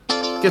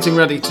Getting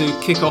ready to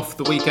kick off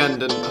the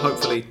weekend and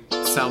hopefully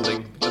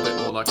sounding a bit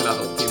more like an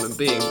adult human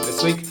being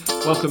this week.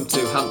 Welcome to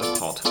Hand of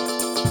Pod.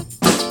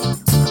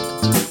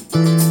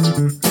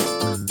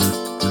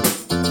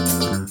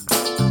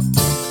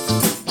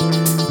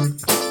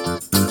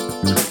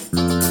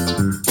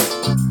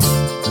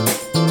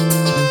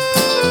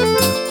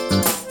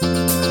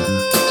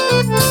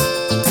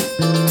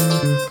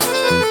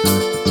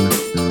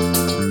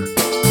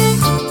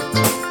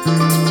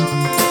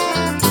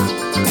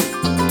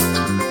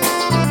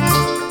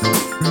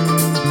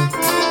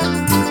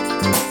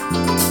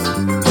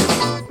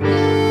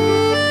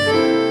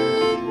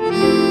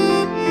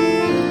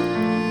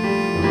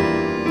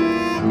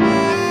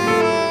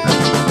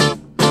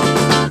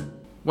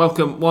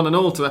 Welcome one and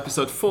all to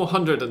episode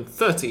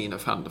 413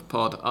 of Hand of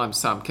Pod. I'm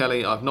Sam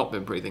Kelly. I've not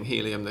been breathing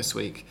helium this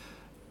week.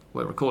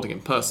 We're recording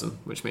in person,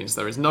 which means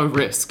there is no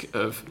risk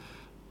of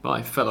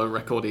my fellow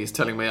recordees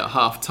telling me at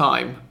half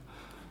time,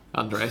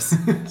 Andres.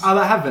 Oh,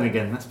 that happened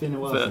again. That's been a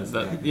while since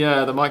then.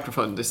 Yeah, the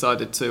microphone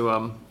decided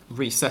to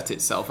reset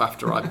itself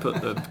after I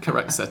put the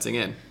correct setting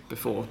in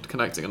before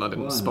connecting and I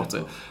didn't spot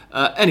it.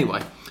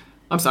 Anyway,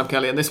 I'm Sam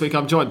Kelly and this week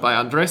I'm joined by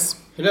Andres.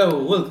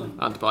 Hello, welcome.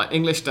 And by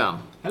English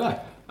Dan. Hello.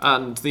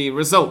 And the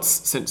results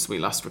since we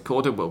last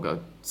recorded, we'll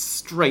go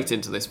straight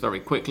into this very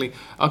quickly.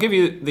 I'll give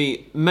you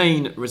the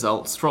main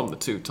results from the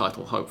two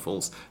title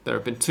hopefuls. There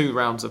have been 2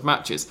 rounds of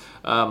matches.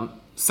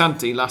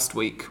 Santi last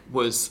week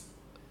was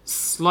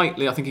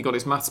slightly, I think he got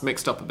his maths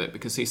mixed up a bit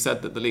because he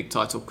said that the league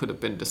title could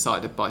have been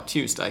decided by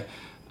Tuesday.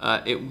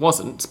 It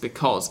wasn't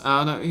because,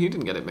 no, he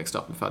didn't get it mixed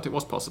up, in fact, it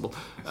was possible.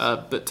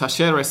 But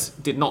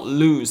Talleres did not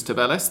lose to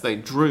Vélez. They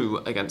drew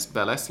against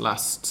Vélez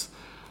last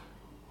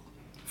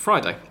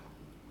Friday,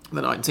 the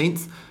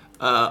 19th,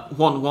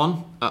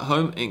 1-1 at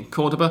home in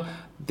Cordoba.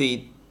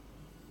 The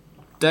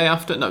day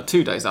after,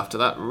 2 days after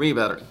that,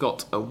 River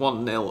got a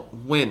 1-0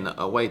 win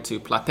away to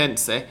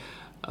Platense,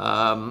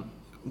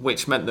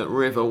 which meant that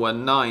River were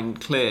 9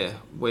 clear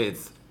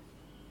with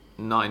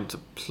 9 to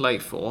play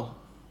for.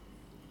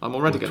 I'm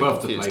already getting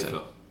confused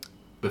here.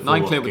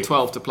 9 clear with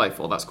 12 to play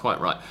for, that's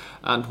quite right.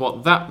 And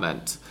what that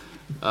meant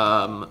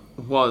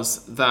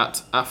was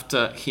that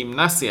after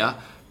Gimnasia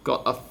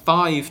got a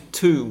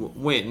 5-2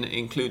 win,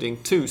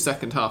 including 2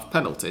 second-half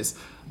penalties,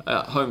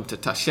 at home to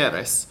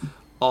Talleres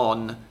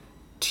on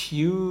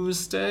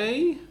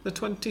Tuesday, the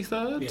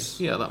 23rd? Yes.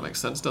 Yeah, that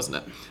makes sense, doesn't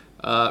it?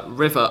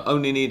 River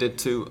only needed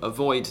to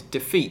avoid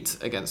defeat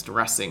against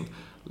Racing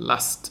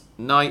last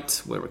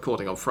night. We're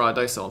recording on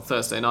Friday, so on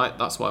Thursday night.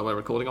 That's why we're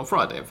recording on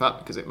Friday, in fact,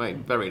 because it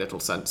made very little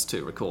sense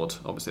to record,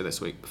 obviously,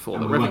 this week before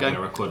the River game. We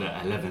weren't going to record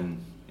at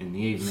 11 in the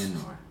evening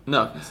or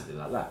no. something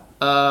like that.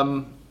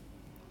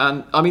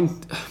 And, I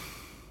mean,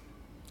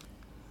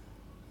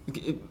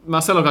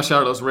 Marcelo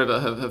Gallardo's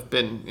River have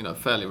been,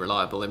 fairly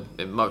reliable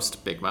in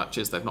most big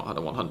matches. They've not had a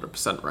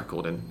 100%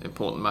 record in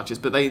important matches,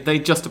 but they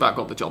just about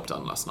got the job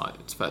done last night.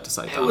 It's fair to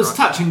say. It was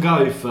touch and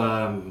go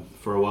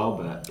for a while,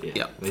 but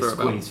they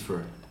squeezed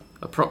through.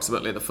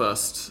 Approximately the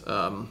first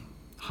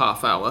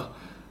half hour,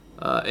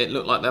 it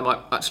looked like there might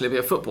actually be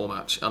a football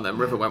match, and then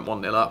River went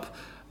 1-0 up.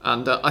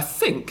 And I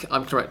think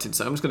I'm correct in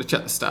saying, I'm just going to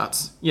check the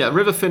stats. Yeah,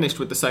 River finished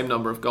with the same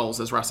number of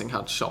goals as Racing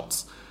had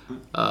shots.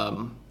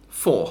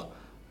 4.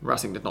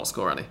 Racing did not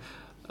score any.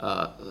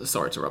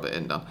 Sorry to rub it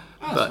in, Dan.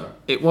 But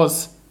it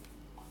was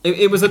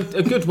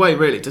a good way,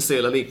 really, to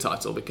seal a league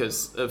title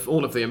because of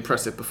all of the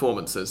impressive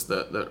performances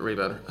that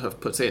River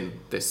have put in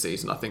this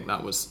season. I think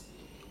that was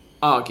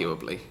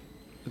arguably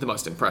the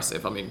most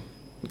impressive. I mean,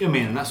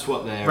 that's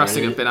what they're...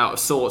 Racing have been out of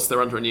sorts.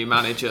 They're under a new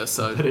manager,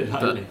 so...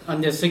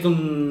 And the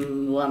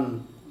second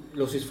one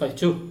loses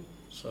 5-2.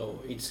 So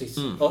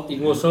it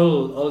was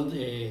all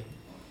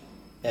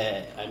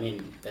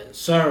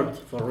served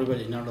for River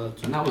in order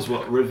to... And that was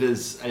what,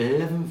 River's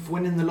 11th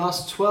win in the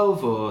last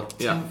 12 or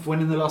 10th win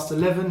in the last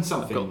 11?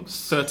 Something. Got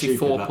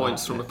 34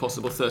 points from a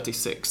possible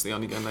 36. The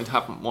only game they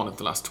haven't won of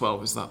the last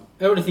 12 is that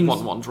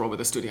 1-1 draw with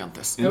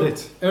Estudiantes.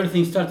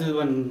 Everything started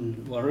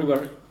when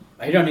River,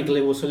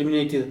 ironically, was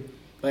eliminated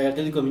by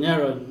Atlético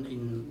Mineiro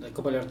in the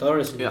Copa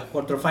Libertadores in the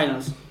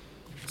quarterfinals.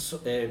 So,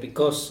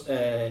 because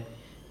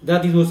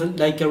that it was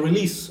like a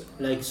release,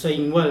 like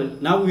saying, well,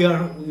 now we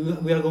are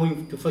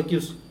going to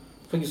focus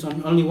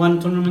on only one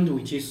tournament,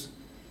 which is.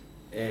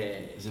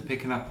 Is it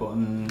picking up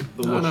on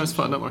the? No, it's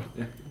fine. Don't worry.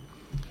 Yeah.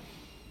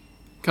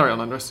 Carry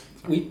on, Andres.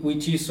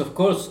 Which is, of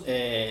course,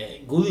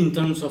 good in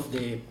terms of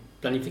the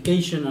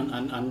planification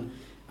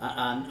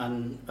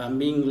and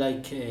being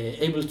like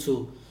able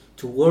to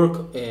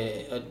work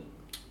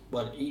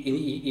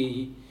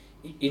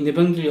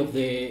independently of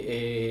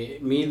the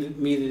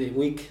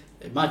mid-week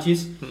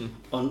matches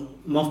on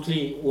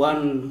mostly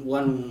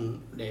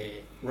one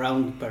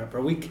round per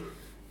week.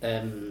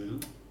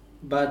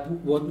 But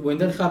when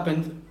that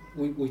happened,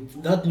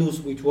 with that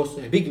lose, which was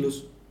a big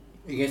lose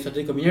against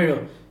Atlético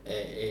Mineiro,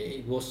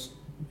 it was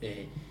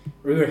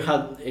River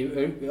had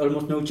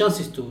almost no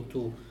chances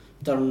to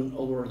turn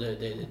over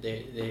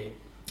the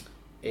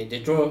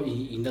draw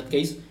in that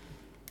case.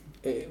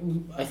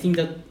 I think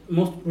that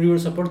most River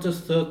supporters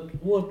thought,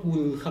 what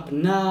will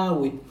happen now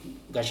with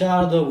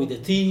Gallardo, with the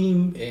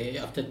team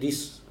after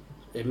this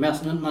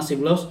massive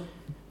loss,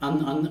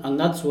 and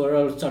that's where it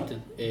all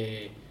started.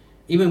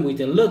 Even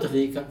with a lot of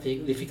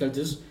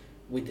difficulties,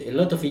 with a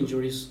lot of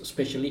injuries,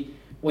 especially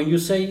when you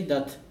say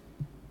that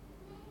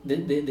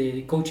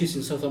the coaches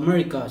in South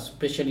America,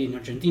 especially in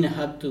Argentina,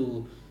 had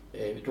to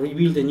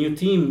rebuild a new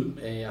team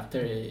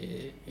after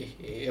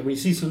every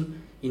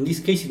season. In this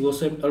case, it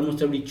was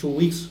almost every 2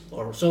 weeks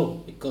or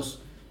so, because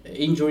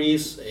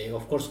injuries,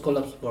 of course,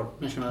 collapse for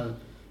national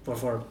for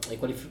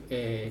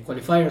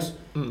qualifiers,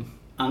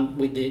 and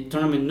with the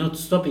tournament not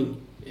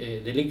stopping,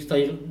 the league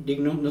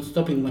not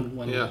stopping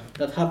when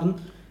that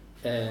happened,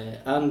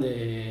 and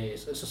the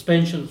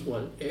suspensions.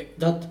 Well,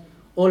 that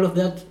all of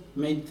that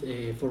made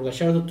for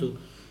Gallardo to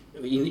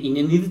in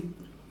a need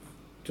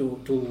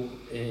to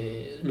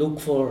look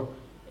for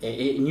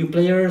new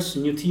players,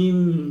 new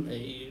team.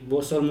 It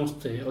was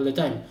almost all the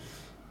time.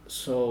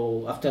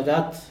 So after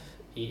that,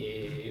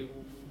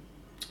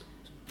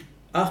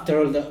 after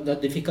all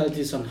that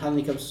difficulties and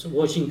handicaps,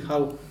 watching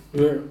how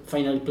River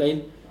finally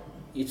played,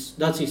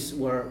 that is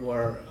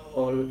where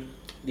all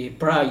the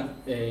pride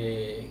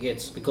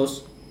gets,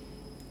 because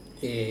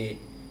you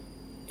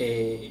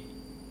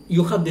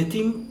have the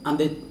team and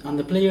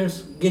the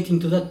players getting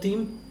to that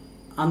team,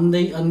 and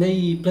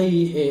they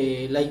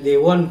play like the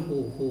one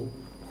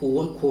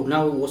who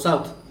now was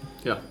out.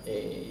 Yeah.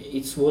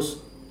 It was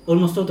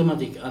almost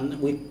automatic, and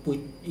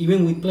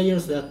even with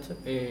players that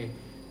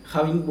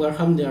were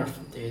having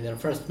their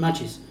first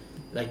matches.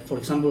 Like, for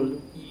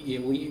example,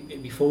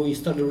 before we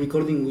started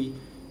recording,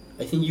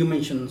 I think you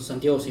mentioned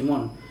Santiago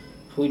Simón,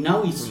 who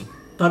now is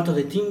part of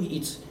the team.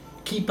 It's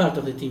key part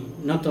of the team,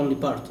 not only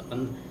part.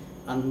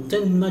 And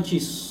 10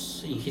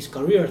 matches in his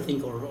career, I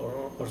think,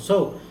 or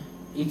so.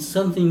 It's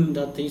something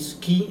that is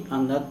key,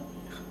 and that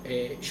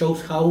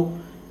shows how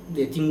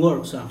the team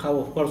works, and how,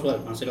 of course,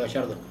 Marcelo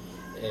Gallardo.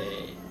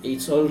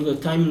 It's all the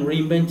time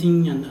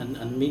reinventing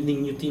and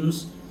building new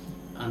teams,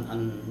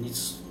 and it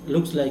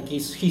looks like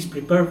he's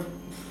prepared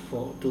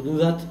to do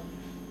that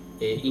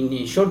in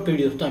a short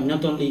period of time,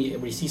 not only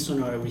every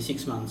season or every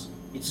 6 months.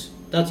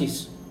 That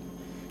is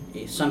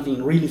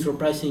something really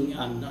surprising,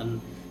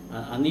 and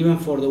even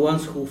for the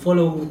ones who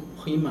follow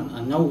him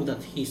and know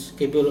that he's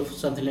capable of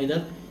something like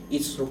that,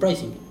 it's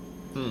surprising.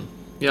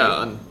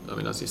 Yeah, and I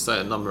mean, as you say,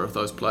 a number of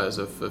those players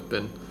have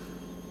been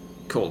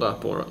called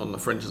up or on the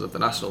fringes of the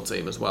national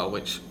team as well,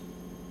 which,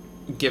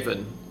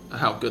 given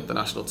how good the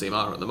national team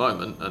are at the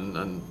moment,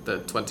 and the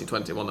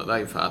 2021 that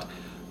they've had,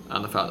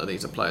 and the fact that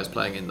these are players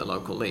playing in the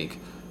local league,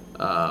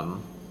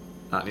 and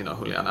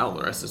Julian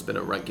Alvarez has been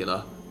a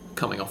regular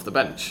coming off the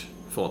bench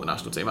for the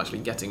national team, actually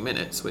getting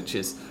minutes, which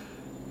is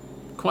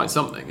quite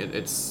something.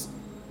 It's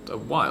a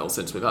while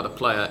since we've had a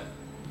player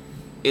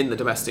in the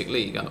domestic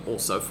league, and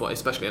also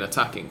especially an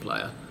attacking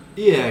player.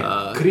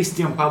 Yeah,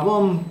 Cristian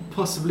Pavón,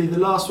 possibly the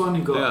last one,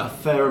 who got a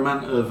fair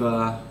amount of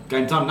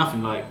game time.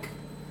 Nothing like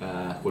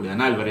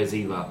Julian Alvarez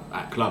either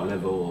at club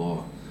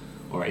level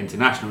or at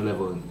international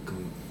level. And,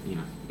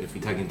 if we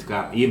take into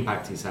account the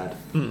impact he's had.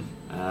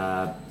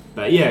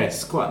 But yeah,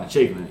 it's quite an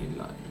achievement.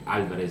 Like,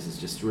 Alvarez is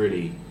just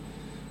really.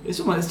 It's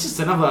just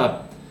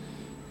another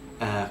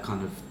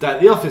kind of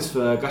the office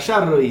for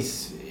Gallardo.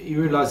 He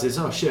realises,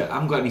 oh shit, I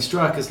haven't got any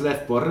strikers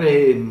left.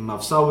 Borré,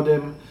 I've sold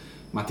him.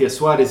 Matias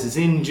Suarez is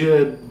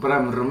injured.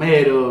 Bram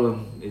Romero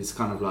is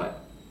kind of like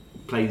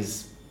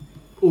plays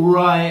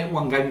alright,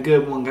 one game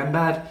good, one game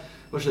bad.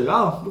 We've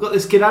got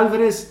this kid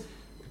Alvarez.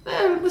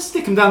 Let's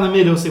stick him down the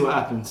middle, see what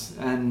happens.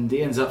 And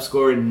he ends up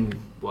scoring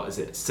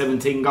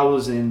 17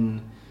 goals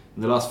in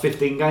the last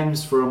 15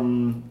 games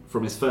from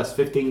his first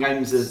 15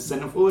 games as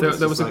centre forward.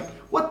 There was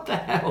what the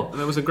hell? And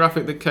there was a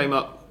graphic that came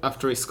up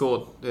after he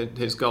scored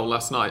his goal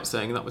last night,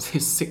 saying that was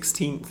his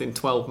 16th in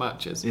 12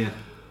 matches. Yeah.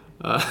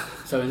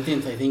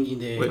 17th, I think, in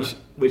the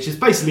which is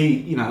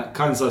basically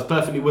coincides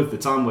perfectly with the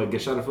time where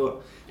Gallardo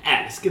thought,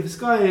 let's give this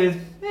guy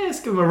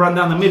let's give him a run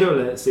down the middle,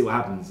 let's see what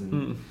happens.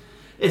 And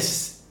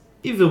it's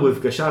even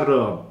with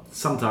Gallardo,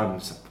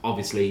 sometimes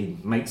obviously he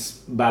makes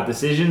bad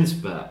decisions,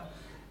 but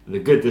the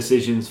good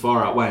decisions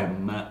far outweigh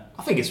him.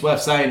 I think it's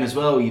worth saying as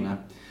well,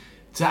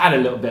 to add a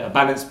little bit of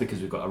balance,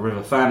 because we've got a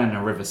River fan and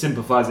a River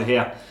sympathiser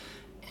here.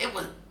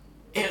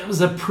 It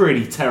was a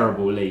pretty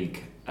terrible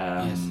league.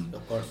 Yes,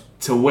 of course.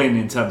 To win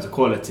in terms of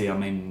quality. I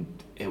mean,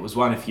 it was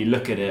one, if you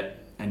look at it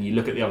and you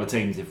look at the other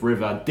teams, if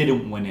River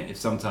didn't win it,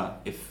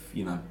 if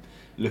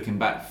looking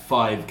back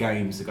 5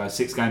 games ago,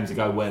 6 games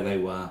ago, where they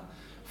were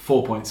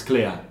 4 points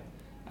clear,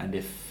 and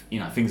if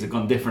things had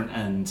gone different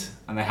and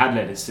they had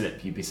let it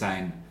slip, you'd be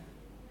saying,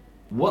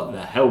 what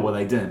the hell were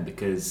they doing?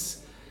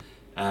 Because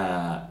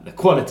the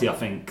quality, I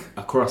think,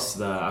 across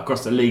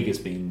the league has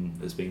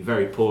been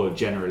very poor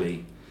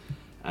generally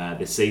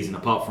this season,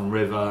 apart from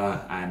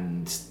River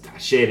and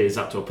Talleres is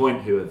up to a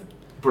point, who have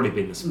probably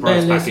been the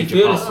surprise package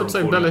apart from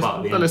falling apart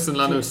at the end. Vélez and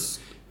Lanús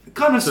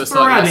kind of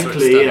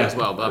sporadically, as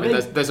well. But I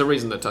mean, there's a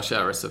reason that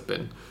Talleres have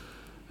been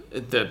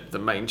the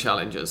main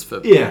challengers for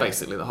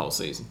basically the whole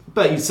season.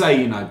 But you'd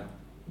say,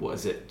 what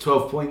is it,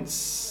 12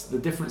 points the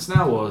difference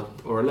now,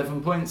 or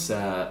 11 points?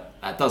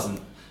 That doesn't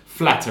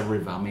flatter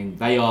River. I mean,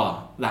 they are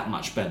that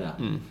much better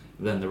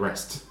than the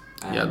rest.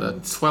 Yeah, they're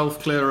 12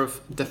 clear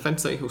of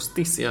Defensa y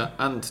Justicia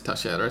and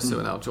Talleres, who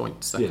are now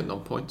joint second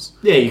on points.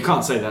 Yeah, you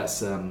can't say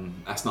that's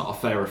not a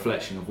fair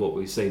reflection of what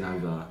we've seen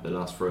over the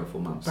last 3 or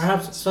 4 months.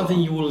 Perhaps something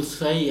you will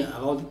say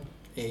about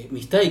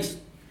mistakes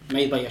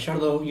made by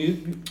Gallardo,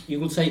 you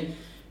would say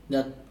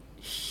that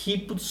he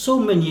put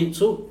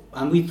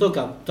and we talked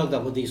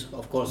about this,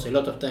 of course, a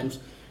lot of times.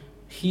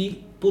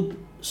 He put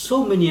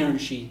so much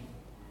energy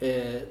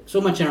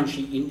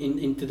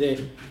into the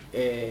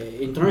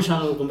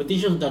international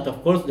competitions that,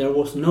 of course, there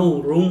was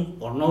no room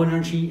or no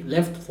energy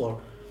left for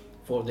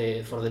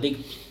the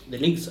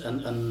leagues,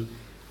 and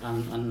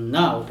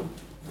now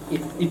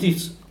it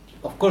is,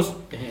 of course,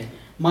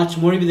 much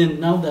more evident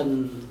now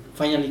than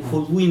finally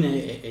could win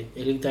a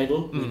league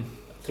title.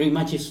 3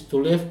 matches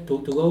to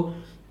go,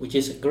 which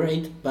is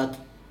great, but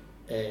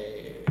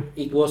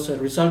it was a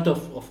result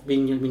of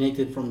being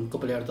eliminated from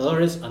Copa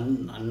Libertadores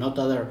and not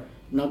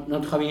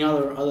having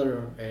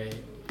other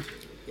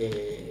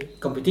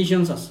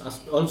competitions, as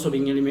also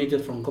being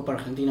eliminated from Copa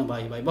Argentina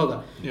by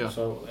Boca. Yeah.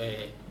 So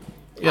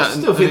I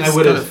still think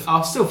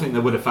they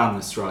would have found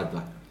the stride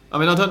though. I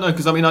mean, I don't know,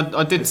 because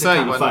I did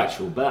say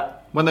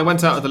when they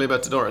went out of the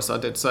Libertadores, I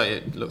did say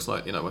it looks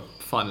like, we're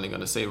finally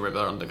going to see River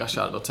under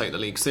Gallardo take the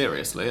league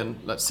seriously, and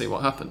let's see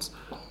what happens.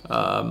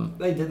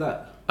 They did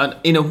that. And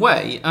in a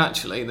way,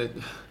 actually,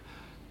 it's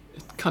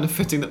kind of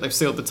fitting that they've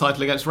sealed the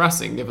title against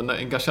Racing, given that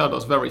in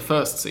Gallardo's very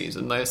first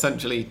season, they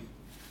essentially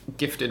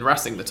gifted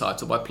Racing the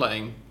title by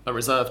playing a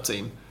reserve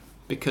team,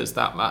 because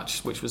that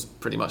match, which was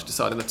pretty much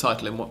deciding the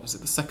title in, what was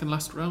it, the second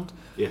last round?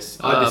 Yes,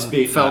 I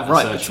dispute fell that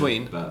right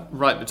assertion,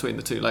 between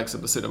the 2 legs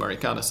of the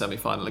Sudamericana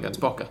semi-final against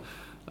Boca.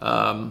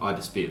 I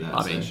dispute that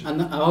assertion.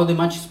 And about the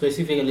match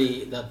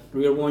specifically that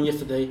River won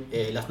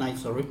last night,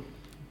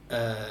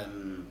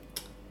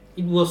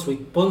 it was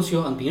with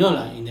Poncio and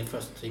Pinola in the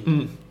first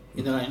team.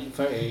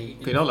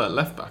 Pinola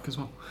left back as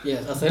well.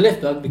 Yes, as a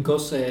left back,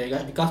 because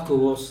Casco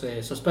was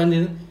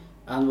suspended,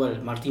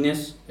 and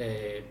Martinez.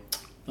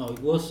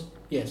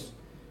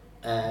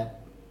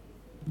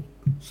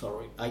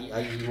 Sorry,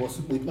 I was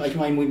with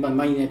my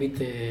mind a bit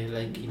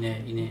like in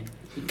a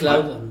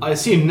cloud. I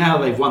assume now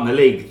they've won the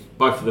league,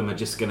 both of them are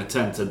just going to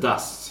turn to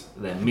dust.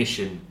 Their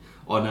mission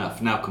on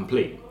Earth now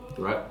complete,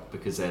 right?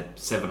 Because they're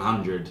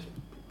 700.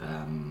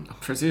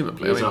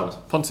 Presumably,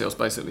 Poncio's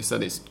basically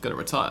said he's going to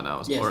retire now,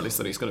 or at least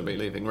that he's going to be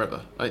leaving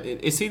River.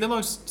 Is he the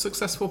most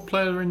successful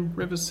player in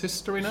River's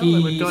history now?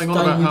 He's going on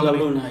about how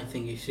many? I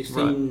think he's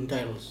 16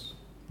 titles.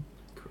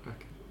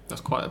 Correct.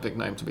 That's quite a big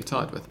name to be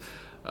tied with.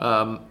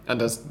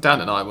 And as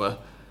Dan and I were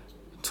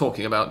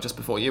talking about just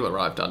before you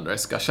arrived,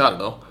 Andres,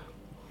 Gallardo,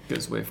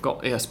 because we've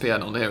got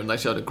ESPN on here, and they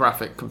showed a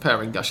graphic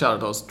comparing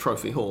Gallardo's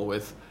trophy haul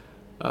with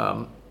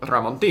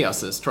Ramon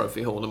Diaz's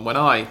trophy haul. And when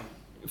I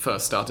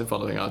first started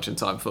following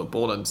Argentine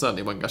football, and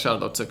certainly when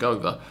Gallardo took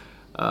over,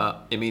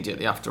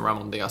 immediately after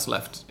Ramon Diaz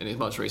left in his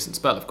most recent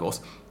spell, of course,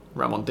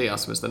 Ramon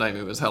Diaz was the name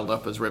who was held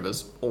up as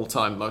River's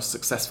all-time most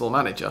successful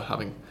manager,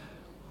 having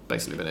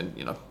basically been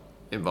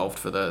involved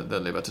for the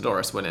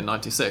Libertadores win in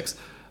 '96.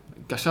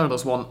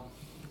 Gallardo's won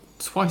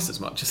twice as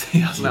much as he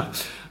has now,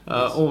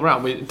 all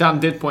round. Dan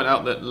did point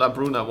out that La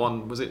Bruna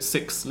won, was it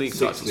 6 league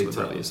titles? In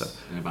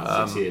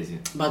about 6 years, yeah.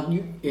 But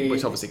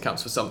which obviously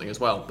counts for something as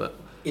well. But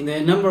in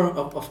the number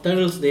of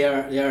titles, they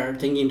are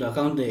taking into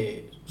account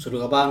the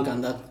Suruga Bank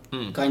and that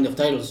kind of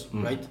titles,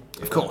 right?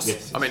 Of course.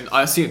 Yes. I mean,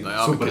 I assume they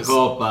are.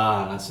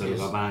 Supercopa,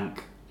 Suruga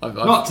Bank.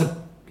 Not to,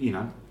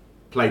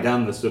 play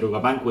down the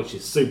Suruga Bank, which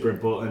is super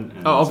important.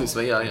 And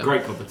obviously, yeah.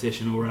 Great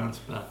competition all round.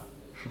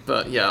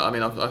 But yeah, I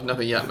mean, I've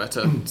never yet met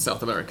a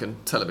South American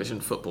television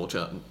football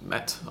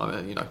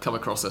come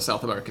across a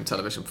South American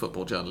television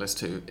football journalist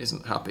who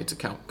isn't happy to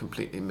count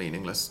completely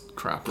meaningless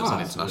crap as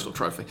an international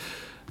trophy.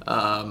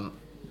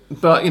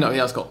 But he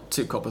has got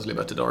 2 Copas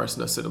Libertadores,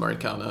 the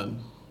Sudamericana,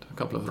 and a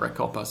couple of the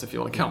Recopas, if you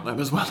want to count them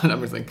as well, and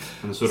everything.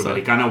 And the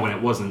Sudamericana, when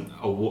it wasn't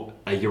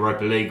a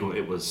Europa League,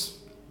 it was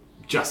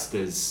just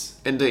as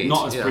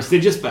not as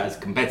prestigious, but as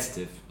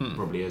competitive,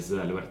 probably as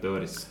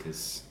Libertadores,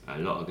 because a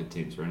lot of good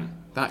teams were in it.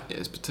 That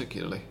year,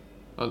 particularly.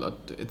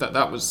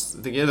 That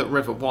was the year that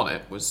River won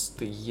it. Was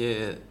the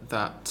year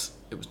that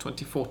it was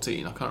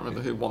 2014. I can't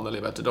remember who won the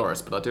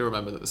Libertadores, but I do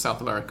remember that the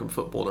South American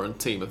Footballer and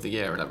Team of the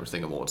Year and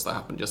everything awards that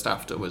happened just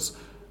after was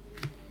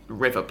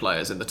River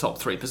players in the top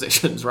 3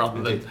 positions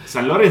rather than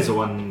San Lorenzo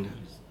won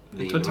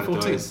the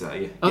 2014. Yes.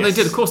 They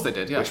did. Of course, they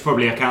did. Yeah, which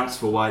probably accounts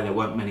for why there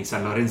weren't many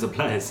San Lorenzo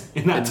players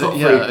in that top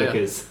 3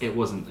 because it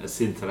wasn't a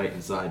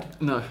scintillating side.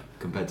 No,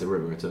 compared to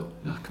River at all.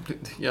 No,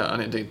 completely. Yeah,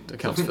 and indeed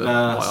accounts for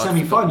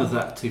semi-final of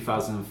that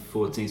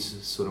 2014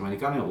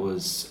 Sudamericana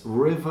was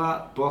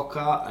River,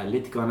 Boca,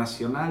 Atlético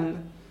Nacional,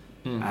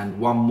 and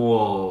one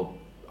more,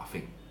 I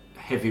think,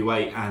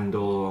 heavyweight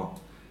and/or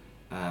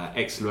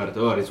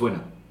ex-Libertadores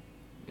winner.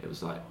 It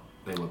was like.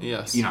 They were,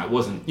 it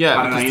wasn't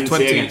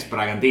Paranaense against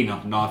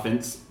Bragantino. No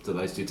offence to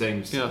those 2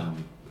 teams. Yeah.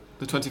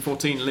 The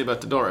 2014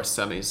 Libertadores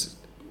semis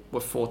were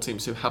 4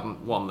 teams who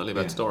hadn't won the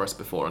Libertadores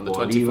before, and the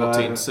Bolívar,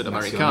 2014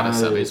 Sudamericana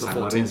semis were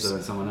 4 teams.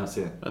 And someone else,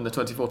 And the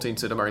 2014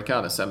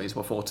 Sudamericana semis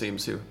were 4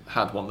 teams who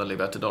had won the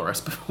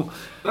Libertadores before.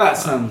 That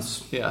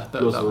sounds...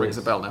 that rings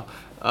a bell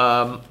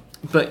now.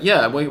 But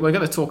yeah, we're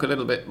going to talk a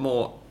little bit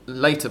more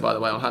later, by the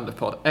way, on Hand of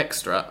Pod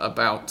Extra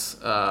about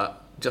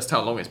just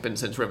how long it's been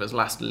since River's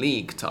last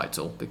league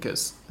title,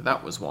 because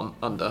that was won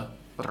under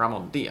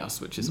Ramon Diaz,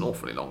 which is an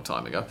awfully long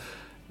time ago.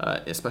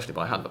 Especially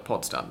by Hand of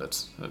Pod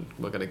standards, and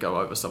we're going to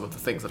go over some of the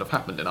things that have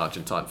happened in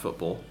Argentine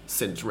football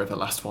since River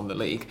last won the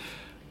league,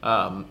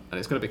 and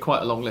it's going to be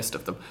quite a long list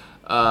of them.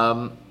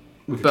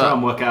 We could try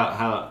and work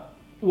out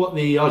what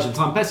the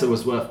Argentine peso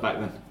was worth back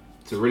then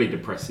to really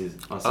depress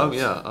ourselves. Oh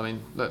yeah, I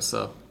mean, let's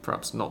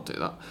perhaps not do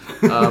that.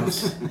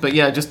 But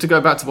yeah, just to go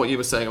back to what you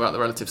were saying about the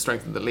relative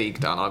strength of the league,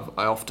 Dan,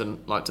 I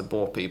often like to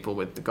bore people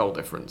with the goal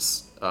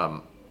difference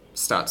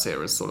stats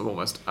here as sort of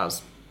almost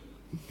as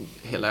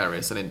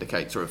hilarious an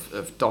indicator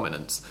of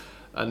dominance,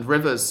 and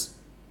River's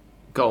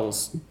goal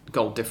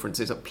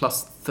difference is at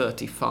plus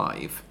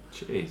 35.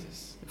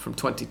 Jesus. From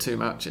 22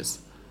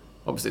 matches.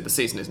 Obviously the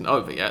season isn't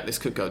over yet. This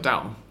could go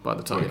down by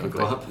the time they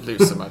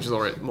lose some matches,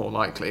 or it more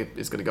likely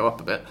is going to go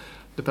up a bit,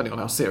 depending on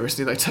how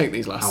seriously they take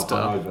these last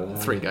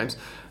 3 games.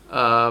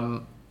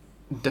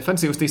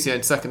 Defensa Justicia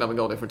in second have a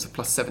goal difference of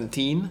plus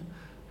 17.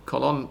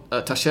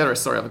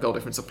 Talleres have a goal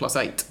difference of plus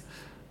 8.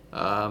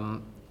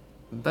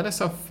 Vélez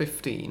have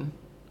 15.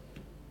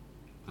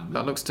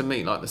 That looks to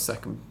me like the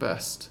second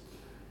best.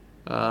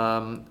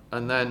 And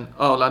then,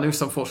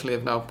 Lanús unfortunately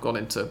have now gone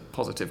into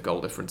positive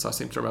goal difference. I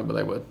seem to remember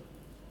they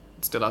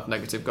still had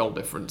negative goal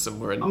difference and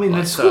were in. I mean,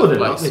 they scored a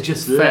lot. They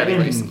just let in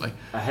recently.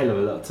 A hell of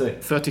a lot too.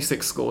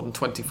 36 scored and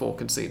 24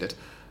 conceded.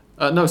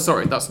 No,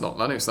 sorry, that's not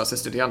Lanús. That's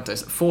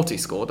Estudiantes. 40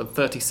 scored and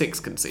 36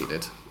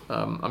 conceded.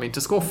 I mean,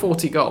 to score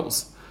 40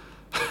 goals.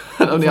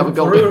 And only have a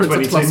goal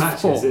difference of plus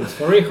matches,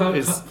 4.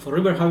 For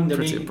River having the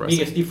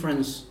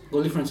biggest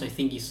goal difference, I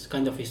think is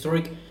kind of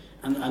historic.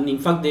 And in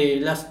fact, the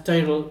last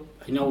title,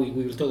 I know we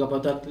will talk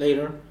about that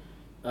later.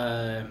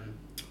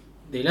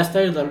 The last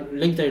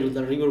league title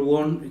that River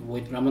won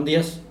with Ramon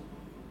Diaz,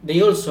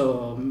 they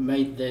also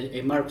made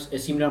a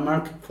similar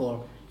mark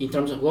in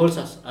terms of goals.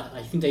 As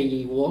I think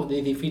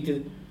they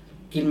defeated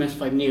Quilmes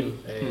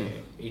 5-0.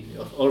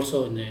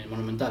 Also in the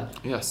Monumental.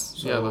 Yes.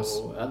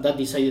 So that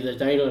decided the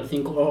title, I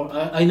think. Or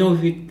I know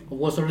if it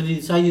was already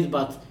decided,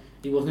 but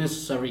it was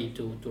necessary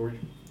to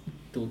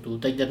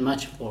take that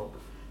match for.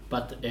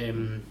 But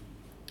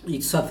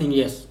it's something,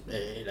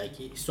 like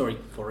historic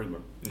for River.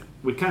 Yeah.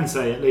 We can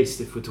say, at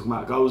least if we're talking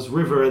about goals,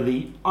 River are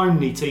the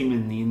only team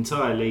in the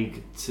entire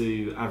league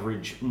to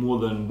average more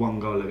than 1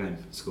 goal a game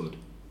scored,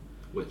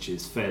 which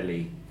is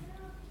fairly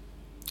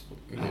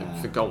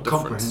for goal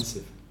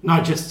comprehensive.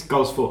 No, just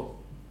goals for.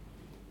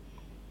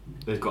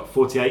 They've got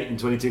 48 in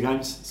 22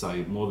 games, so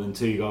more than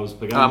 2 goals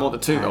per game. More than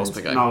 2 goals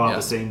per game. No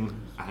other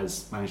team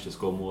has managed to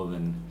score more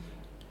than...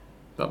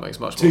 That makes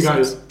much more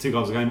sense. 2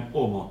 goals a game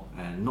or more,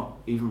 and not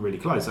even really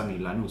close. Only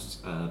Lanús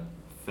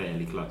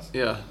fairly close.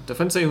 Yeah,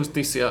 Defensa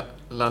Justicia,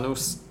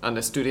 Lanús and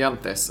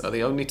Estudiantes are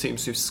the only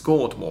teams who've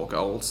scored more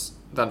goals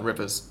than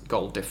River's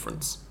goal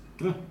difference.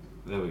 Yeah,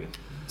 there we go.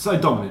 So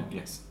dominant,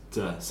 yes,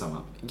 to sum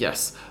up.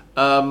 Yes.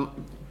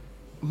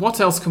 What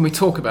else can we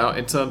talk about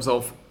in terms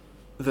of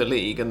the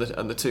league and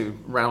the 2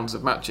 rounds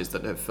of matches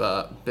that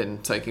have been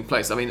taking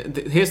place? I mean,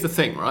 here's the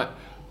thing, right?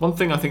 One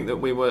thing I think that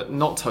we were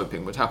not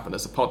hoping would happen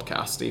as a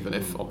podcast, even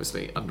if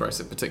obviously Andres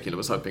in particular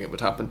was hoping it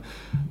would happen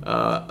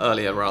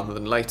earlier rather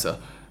than later,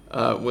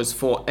 was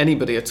for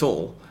anybody at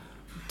all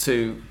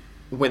to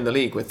win the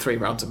league with 3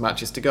 rounds of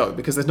matches to go,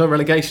 because there's no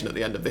relegation at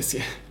the end of this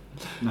year.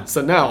 No.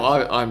 So now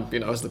I'm,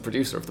 as the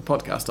producer of the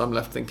podcast, I'm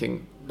left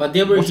thinking, what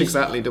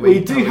exactly do we?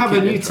 We do have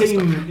a new team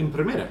in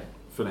Primera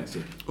for next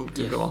year.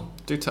 Go on,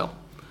 do tell.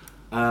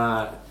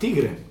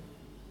 Tigre,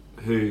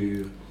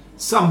 who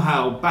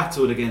somehow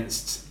battled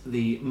against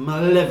the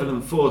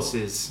malevolent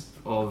forces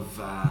of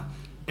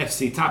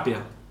FC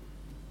Tapia,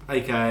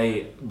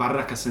 aka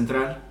Barraca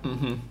Central,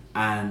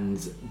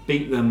 and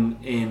beat them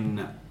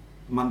in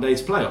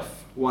Monday's playoff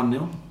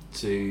 1-0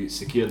 to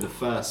secure the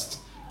first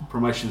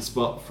promotion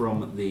spot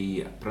from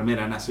the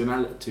Primera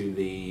Nacional to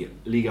the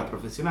Liga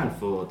Profesional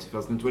for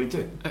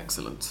 2022.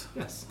 Excellent.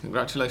 Yes.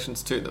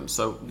 Congratulations to them.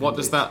 So what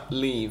does that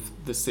leave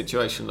the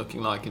situation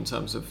looking like in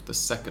terms of the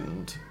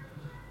second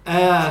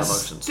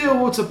promotion? Still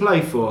more to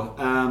play for,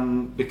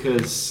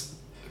 because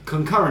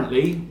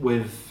concurrently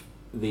with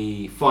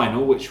the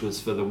final, which was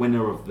for the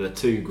winner of the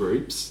 2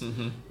 groups,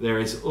 there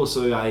is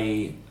also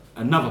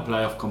another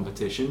playoff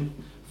competition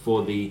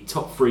for the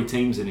top 3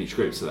 teams in each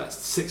group. So that's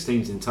 6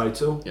 teams in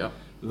total. Yeah.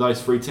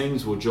 Those 3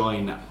 teams will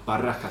join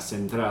Barraca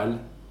Central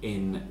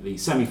in the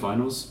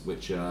semi-finals,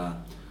 which these are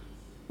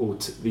all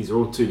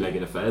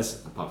 2-legged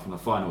affairs, apart from the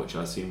final, which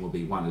I assume will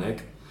be 1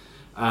 leg.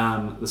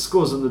 The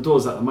scores on the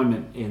doors at the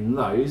moment in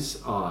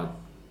those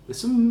there's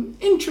some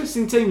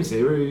interesting teams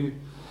here who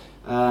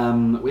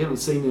we haven't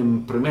seen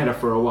in Primera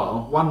for a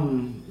while.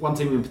 One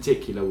team in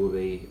particular will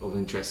be of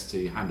interest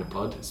to Hand of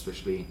Pod,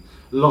 especially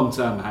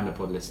long-term Hand of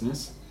Pod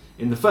listeners,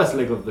 In the first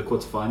leg of the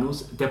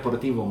quarterfinals,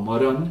 Deportivo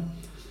Morón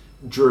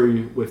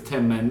drew with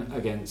 10 men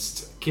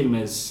against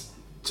Quilmes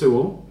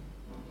 2-2.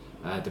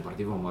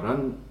 Deportivo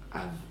Morón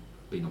have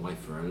been away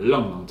for a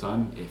long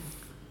time, if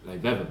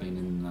they've ever been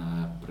in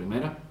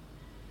Primera.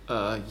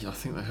 Yeah, I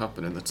think they have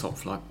been in the top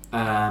flight.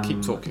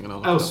 Keep talking and I'll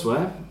look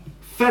elsewhere,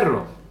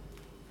 Ferro,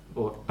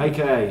 or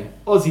aka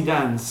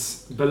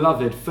Ozidan's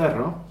beloved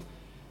Ferro,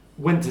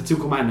 went to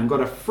Tucumán and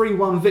got a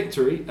 3-1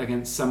 victory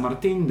against San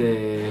Martín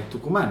de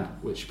Tucumán,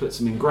 which puts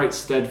them in great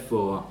stead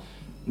for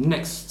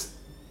next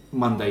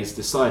Monday's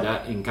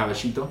decider in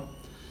Caballito.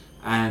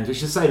 And we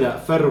should say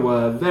that Ferro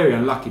were very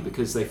unlucky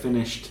because they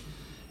finished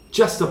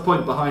just a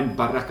point behind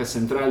Barraca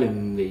Central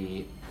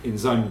in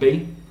Zone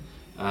B.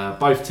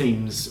 Both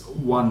teams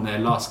won their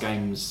last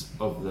games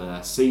of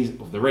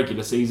the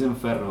regular season.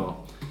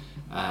 Ferro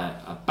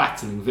a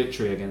battling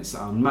victory against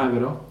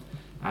Almagro,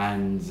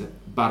 and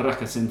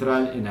Barraca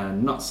Central in a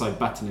not so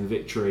battling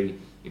victory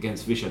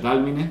against Villa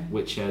Dálmine,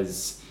 which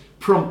has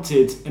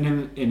prompted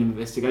an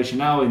investigation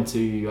now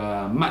into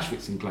match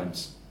fixing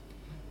claims,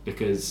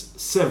 because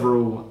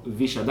several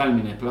Villa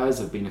Dálmine players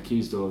have been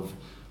accused of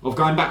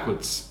going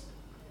backwards,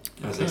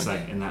 as they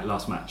say, in that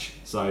last match.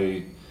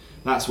 So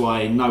that's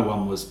why no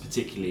one was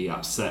particularly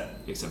upset,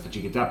 except for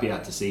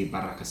Chiquitapia, to see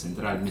Barraca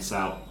Central miss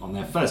out on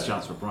their first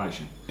chance for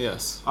promotion.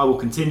 Yes. I will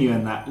continue,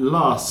 in that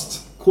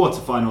last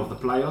quarter-final of the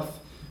playoff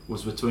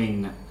was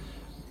between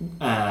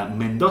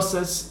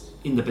Mendoza's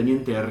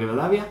Independiente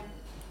Rivadavia.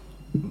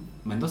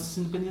 Mendoza's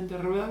Independiente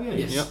Rivadavia?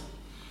 Yes. Yep.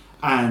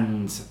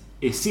 And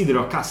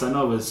Isidro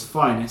Casanova's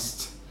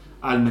finest,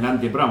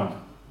 Almirante Brown.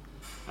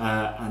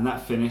 And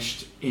that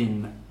finished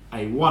in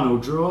a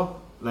 1-1 draw.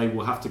 They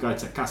will have to go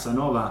to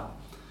Casanova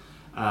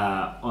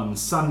on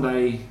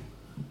Sunday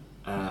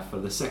for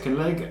the second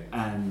leg,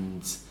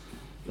 and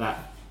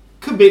that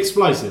could be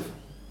explosive,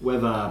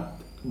 whether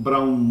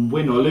Brown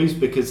win or lose,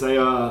 because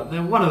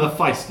they're one of the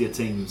feistier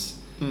teams,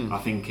 I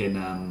think, in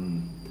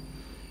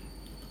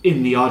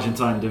the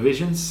Argentine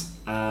divisions.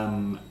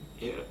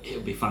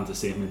 It'll be fun to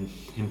see them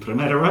in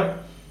Primera, right?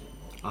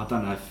 I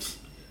don't know if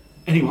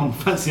anyone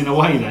fancying a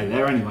away day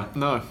there anyway.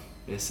 No.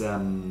 It's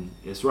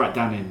right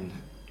down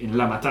in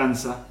La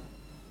Matanza.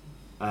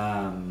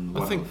 I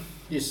think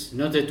it's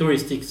not a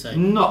touristic site.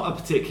 Not a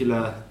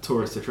particular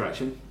tourist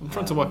attraction. I'm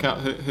trying to work out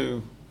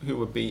who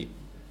would be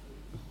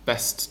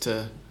best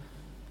to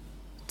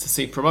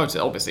see promoted.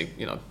 Obviously,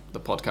 the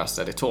podcast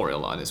editorial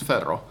line is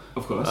Ferro,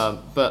 of course.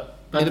 But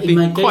it'd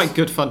be quite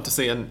good fun to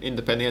see an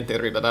Independiente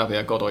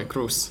Rivadavia Godoy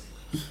Cruz.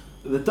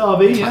 The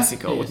derby,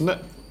 Classico, wouldn't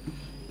it?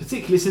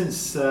 Particularly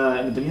since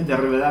Independiente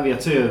Rivadavia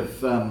too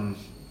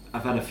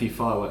have had a few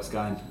fireworks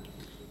going.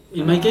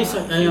 In my case,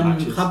 I am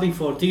happy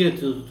for Tigre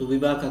to be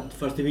back at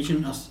First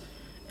Division, as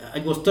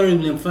it was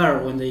terribly unfair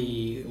when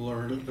they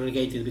were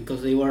relegated,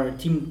 because they were a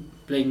team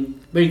playing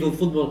very good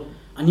football,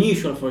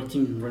 unusual for a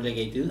team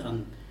relegated.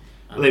 And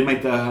they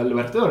made the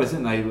Libertadores,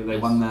 didn't they? They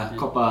won the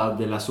Copa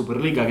de la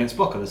Superliga against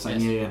Boca the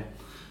same year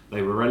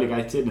they were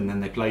relegated, and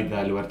then they played the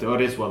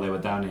Libertadores while they were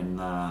down in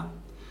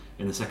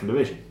the second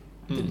division.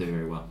 Didn't do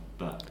very well,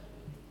 but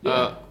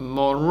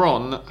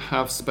Morón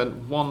have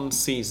spent one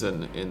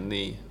season in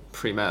the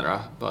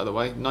Primera, by the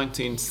way,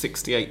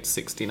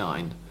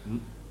 1968-69.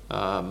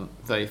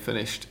 They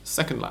finished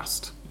second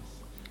last.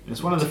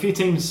 It's one of the few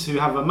teams who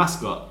have a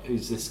mascot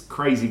who's this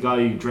crazy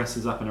guy who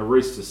dresses up in a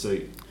rooster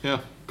suit. Yeah.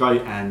 Guy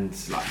and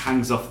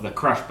hangs off the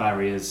crash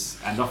barriers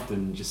and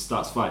often just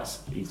starts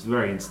fights. He's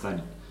very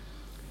entertaining.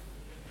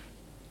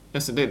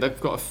 Yes, indeed. They've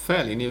got a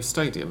fairly new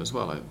stadium as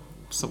well,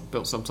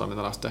 built sometime in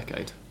the last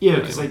decade. Yeah,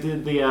 because they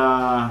did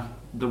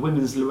the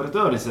women's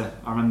Libertadores.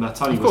 I remember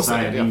Tony was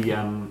saying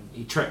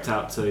he trekked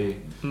out to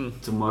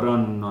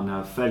Morón on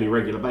a fairly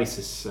regular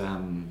basis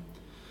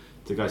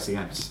to go see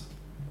games.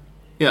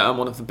 Yeah, and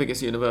one of the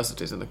biggest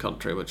universities in the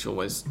country, which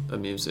always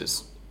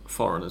amuses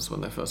foreigners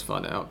when they first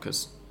find it out,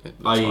 because it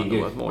looks like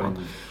the word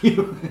Moron.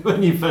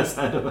 When you first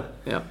heard of it.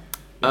 Yeah.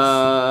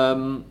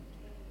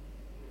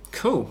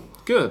 Cool.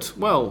 Good.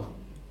 Well,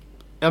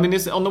 I mean,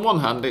 on the one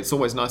hand, it's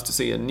always nice to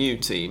see a new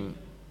team,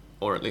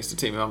 or at least a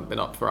team who haven't been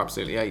up for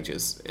absolutely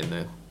ages in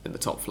the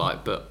top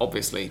flight. But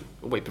obviously,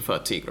 we prefer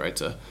Tigre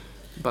to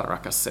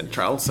Barraca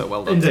Central. So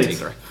well done to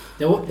Tigre.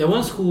 The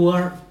ones who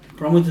are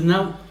promoted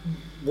now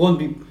won't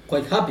be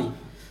quite happy,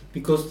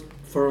 because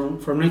from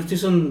next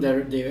season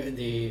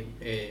the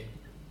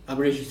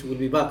averages will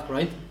be back,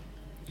 right?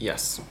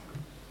 Yes.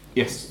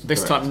 Yes.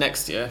 This time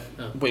next year,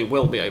 we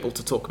will be able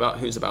to talk about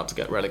who's about to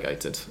get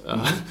relegated.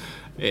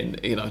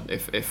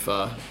 If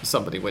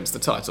somebody wins the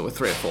title with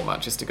 3 or 4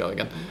 matches to go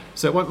again,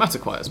 so it won't matter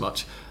quite as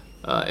much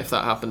if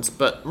that happens.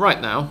 But right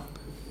now,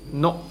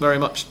 not very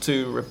much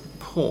to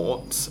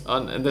report,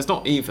 and there's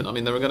not even. I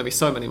mean, there are going to be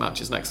so many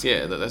matches next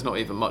year that there's not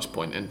even much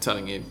point in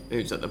telling you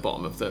who's at the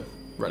bottom of the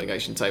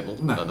relegation table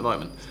at the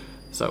moment.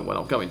 So we're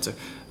not going to.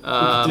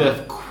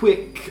 A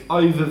quick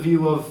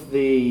overview of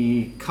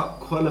the cup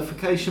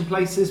qualification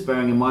places,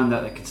 bearing in mind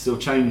that they could still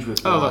change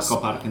with the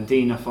Copa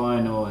Argentina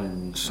final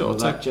and all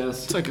that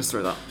jazz. Take us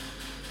through that.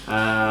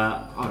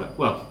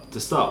 Well, to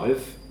start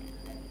with,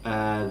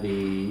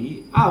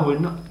 we're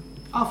not.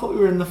 I thought we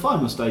were in the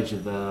final stage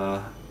of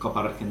the Copa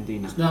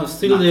Argentina. No,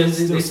 still they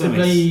still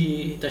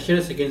play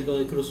Talleres against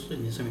Godoy Cruz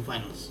in the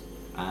semi-finals.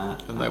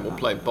 And they will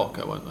play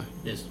Boca, won't they?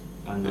 Yes.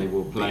 And they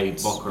will play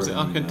Boca. Was it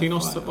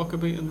Argentinos that Boca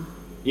beaten?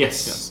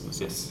 Yes.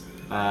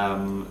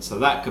 So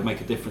that could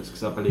make a difference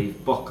because I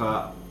believe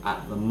Boca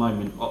at the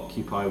moment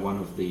occupy one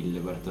of the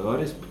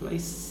Libertadores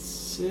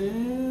places.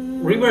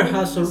 River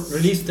has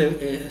released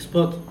a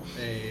spot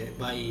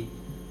by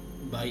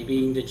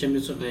being the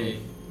champions of the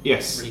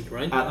league,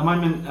 right? At the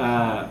moment,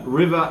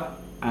 River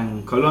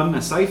and Colón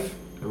are safe.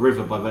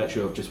 River by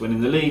virtue of just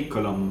winning the league,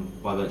 Colón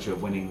by virtue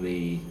of winning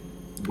the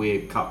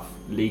weird cup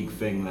league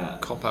thing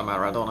that Copa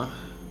Maradona.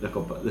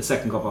 The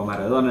second Copa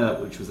Maradona,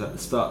 which was at the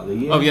start of the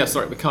year. Oh yeah,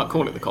 sorry, we can't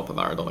call it the Copa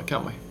Maradona,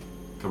 can we?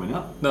 Coming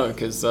up? No,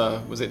 because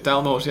was it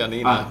Dalmor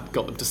Giannina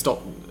got them to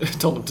stop,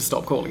 told them to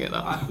stop calling it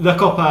that. The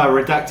Copa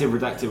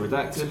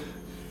redacted.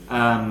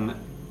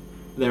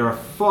 There are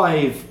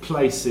 5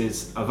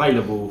 places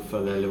available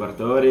for the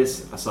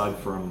Libertadores, aside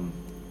from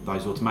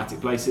those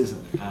automatic places,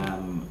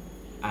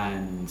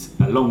 and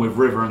along with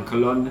River and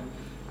Colón,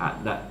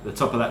 at the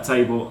top of that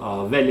table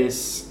are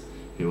Vélez,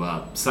 who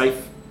are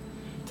safe,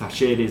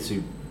 Talleres,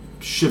 who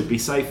should be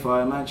safe,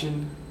 I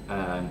imagine,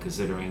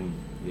 considering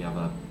the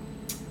other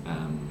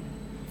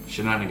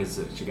shenanigans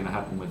that are going to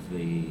happen with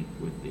the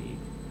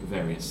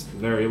various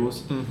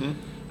variables. Mm-hmm.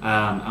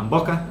 And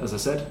Boca, as I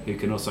said, who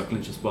can also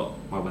clinch a spot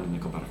by winning the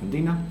Copa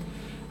Argentina.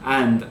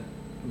 And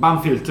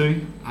Banfield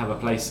too have a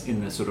place in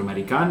the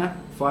Sudamericana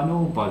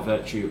final by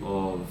virtue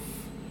of...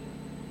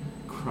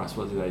 Christ,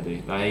 what did they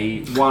do?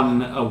 They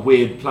won a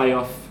weird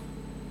playoff,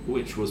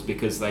 which was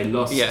because they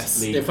lost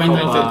the final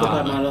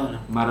Copa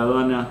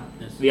Maradona.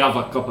 Yes. The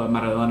other Copa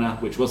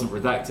Maradona, which wasn't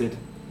redacted,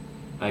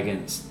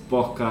 against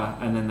Boca,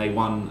 and then they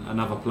won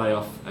another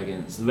playoff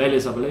against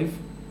Vélez, I believe.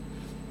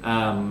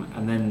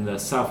 And then the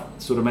South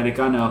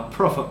Sudamericana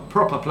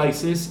proper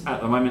places at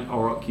the moment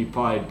are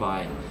occupied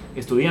by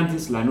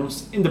Estudiantes,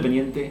 Lanús,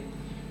 Independiente,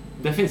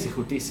 Defensa y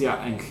Justicia,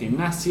 and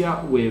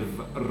Gimnasia, with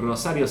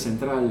Rosario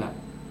Central,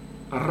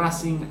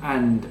 Racing,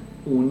 and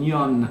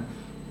Unión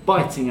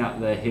biting at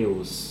their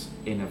heels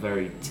in a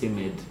very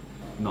timid,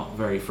 not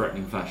very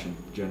threatening fashion,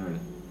 generally.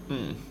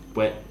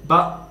 But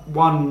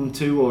 1,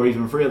 2, or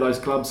even 3 of those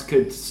clubs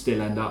could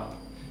still end up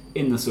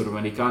in the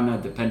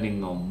Sudamericana,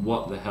 depending on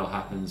what the hell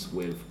happens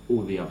with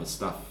all the other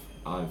stuff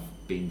I've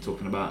been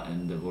talking about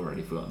and have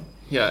already forgotten.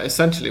 Yeah,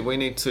 essentially we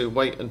need to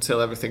wait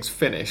until everything's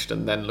finished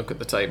and then look at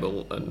the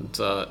table and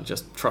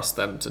just trust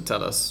them to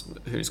tell us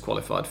who's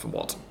qualified for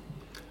what.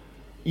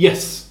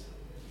 Yes,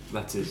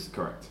 that is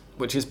correct.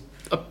 Which is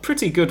a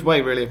pretty good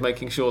way, really, of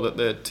making sure that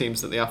the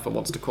teams that the AFA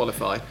wants to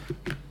qualify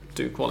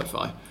do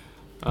qualify.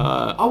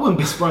 I wouldn't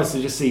be surprised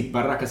to just see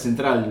Barraca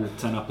Central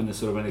turn up in the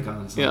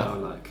Sudamericana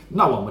somehow.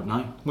 No one would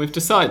know. We've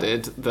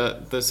decided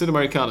that the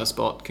Sudamericana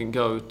spot can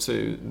go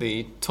to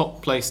the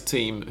top placed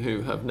team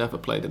who have never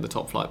played in the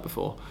top flight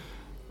before.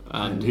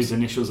 And whose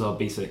initials are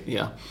BC.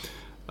 Yeah.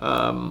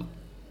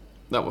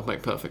 That would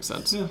make perfect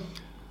sense. Yeah.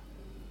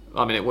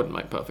 I mean, it wouldn't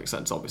make perfect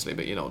sense, obviously,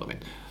 but you know what I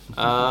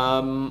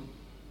mean.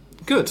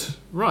 Good.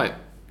 Right.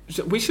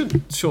 We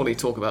should surely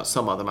talk about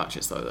some other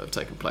matches, though, that have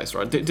taken place,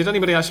 right? Did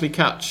anybody actually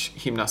catch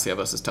Gimnasia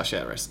versus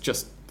Talleres,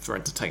 just for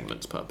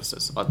entertainment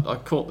purposes? I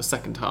caught the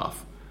second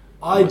half.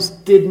 I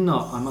did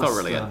not. I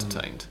thoroughly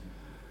entertained.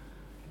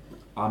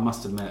 I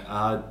must admit.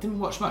 I didn't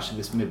watch much of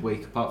this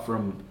midweek, apart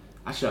from...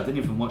 Actually, I didn't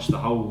even watch the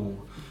whole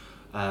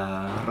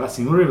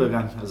Racing River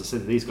game. As I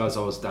said to these guys,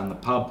 I was down the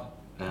pub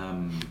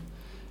and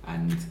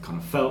kind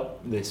of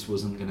felt this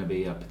wasn't going to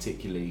be a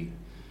particularly...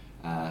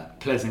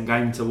 pleasant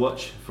game to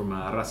watch from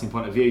a Racing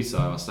point of view, so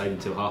I stayed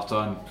until half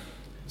time,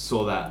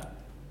 saw that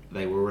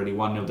they were already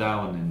 1-0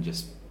 down, and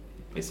just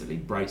basically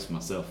braced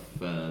myself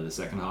for the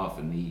second half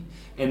and the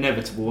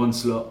inevitable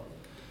onslaught.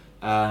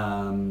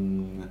 I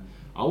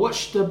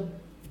watched a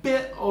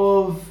bit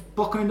of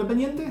Boca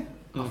Independiente.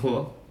 I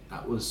thought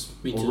that was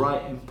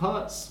alright in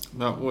parts.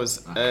 That was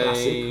a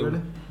classic,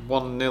 really.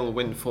 1-0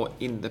 win for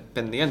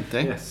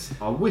Independiente. Yes,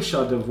 I wish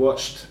I'd have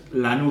watched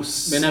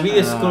Lanús.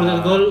 Benavides scored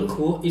that goal.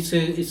 Who is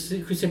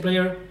a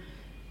player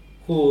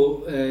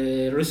who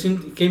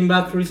came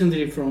back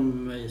recently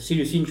from a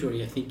serious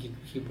injury. I think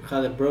he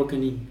had a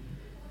broken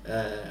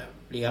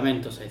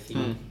ligamentos, I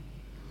think.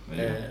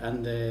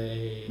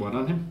 What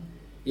on him?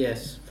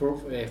 Yes,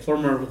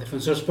 former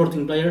Defensor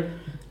Sporting player,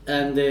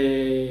 and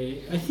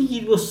I think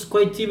it was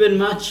quite even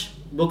match.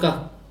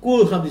 Boca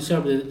could have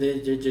deserved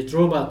the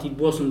draw, but it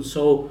wasn't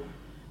so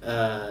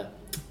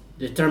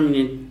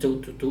determined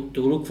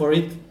to look for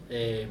it.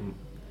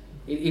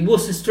 It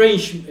was a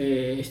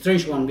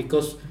strange one,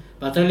 because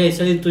Bataglia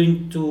decided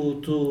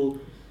to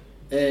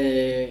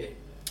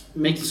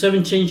make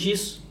 7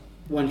 changes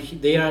when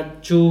they are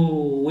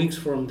 2 weeks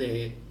from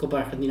the Copa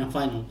Argentina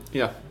final.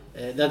 Yeah,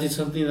 that is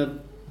something that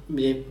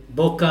the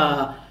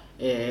Boca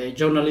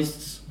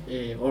journalists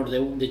or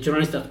the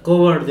journalists that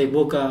cover the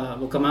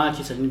Boca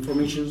matches and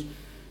informations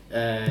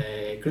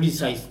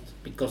criticized,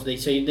 because they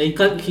say he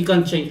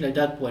can't change like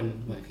that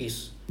when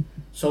he's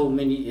so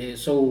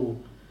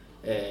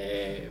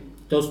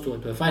close to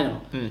the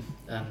final.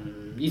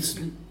 It's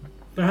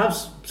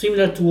perhaps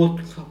similar to what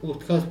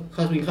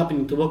has been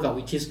happening to Boca,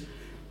 which is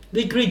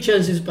they create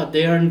chances, but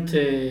they aren't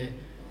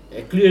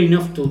clear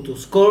enough to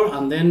score,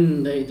 and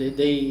then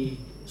they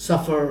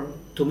suffer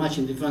too much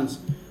in defense,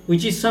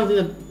 which is something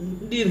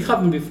that didn't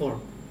happen before.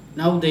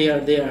 Now they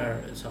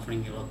are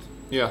suffering a lot.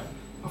 Yeah.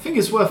 I think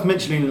it's worth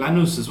mentioning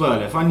Lanús as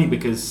well, if only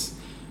because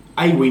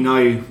we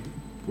know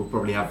we'll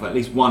probably have at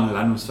least one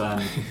Lanús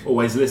fan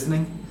always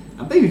listening,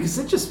 and B, because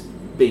they've just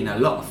been a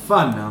lot of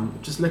fun.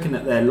 Just looking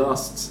at their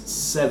last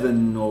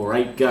 7 or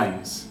 8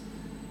 games,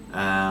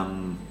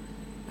 and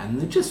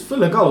they're just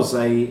full of goals.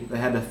 They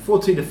had a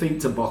 4-2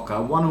 defeat to Boca,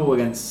 1-0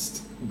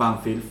 against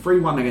Banfield,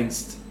 3-1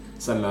 against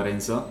San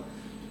Lorenzo,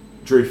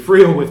 drew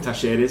 3-0 with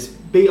Talleres,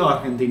 beat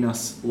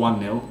Argentinos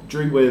 1-0,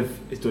 drew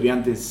with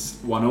Estudiantes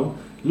 1-0,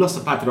 lost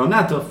to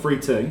Patronato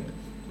 3-2.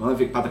 I don't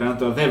think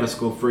Patronato have ever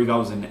scored 3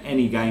 goals in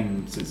any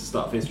game since the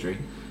start of history.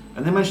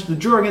 And they managed to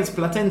draw against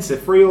Platense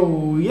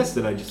 3-0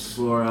 yesterday, just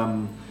for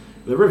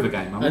the River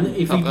game. And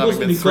if it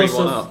wasn't because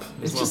of...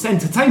 It's just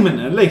entertainment,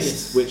 at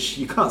least, which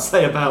you can't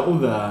say about all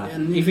the...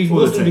 And if it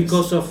wasn't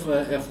because of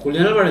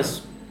Julian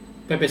Alvarez,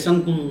 Pepe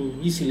San could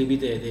easily be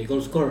the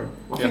goal scorer.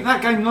 I think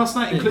that game last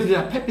night included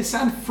a Pepe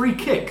San free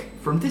kick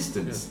from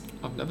distance.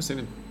 Yeah. I've never seen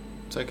him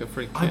take a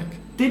free kick. I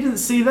didn't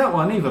see that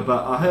one either,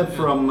 but I heard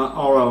from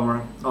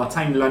our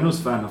tame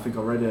Lanús fan, I think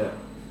I read it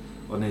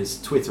on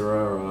his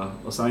Twitter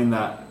or something,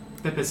 that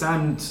Pepe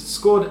San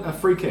scored a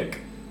free kick.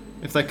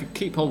 If they could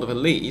keep hold of a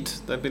lead,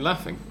 they'd be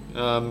laughing.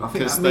 I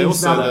think that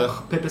means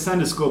that Pepe San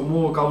has scored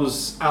more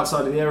goals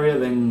outside of the area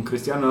than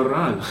Cristiano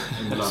Ronaldo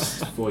in the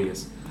last 4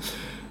 years.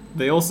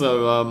 They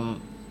also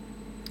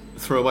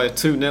threw away a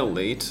 2-0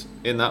 lead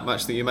in that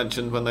match that you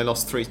mentioned when they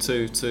lost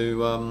 3-2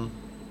 to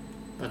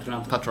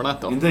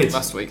Patronato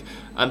last week.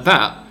 And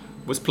that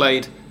was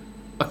played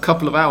a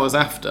couple of hours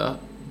after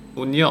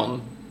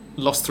Unión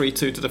lost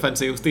 3-2 to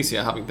Defensa y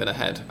Justicia, having been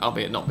ahead,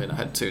 albeit not being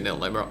ahead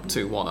 2-0. They were up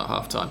 2-1 at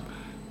half-time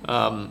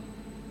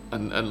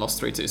and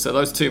lost 3-2. So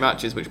those 2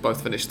 matches, which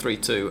both finished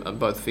 3-2 and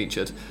both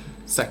featured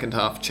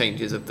second-half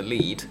changes of the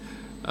lead,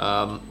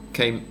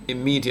 came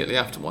immediately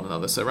after one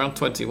another. So round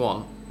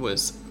 21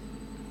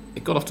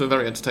 it got off to a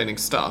very entertaining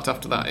start.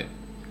 After that, it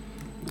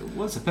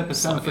was a Pepe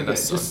San free kick.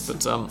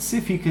 See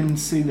if you can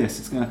see this.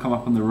 It's going to come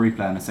up on the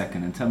replay in a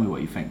second, and tell me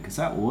what you think, because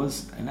that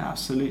was an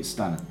absolute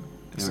stunner.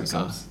 Here it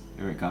comes.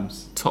 Here it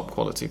comes. Top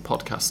quality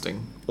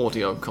podcasting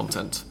audio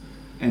content.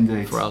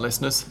 Indeed. For our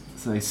listeners.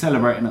 So he's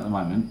celebrating at the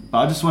moment, but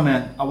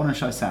I want to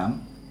show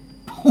Sam.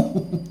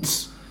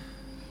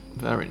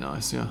 Very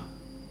nice, yeah.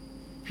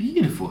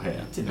 Beautiful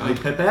hair. Didn't know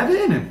Pepe had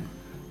it in him.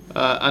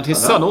 And his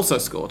son also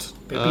scored.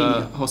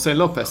 Jose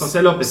Lopez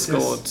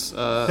scored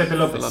Pepe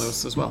Lopez. for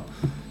Lanús as well.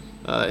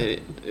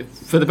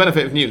 For the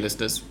benefit of new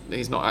listeners,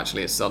 he's not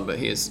actually his son, but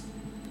he is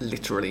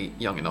literally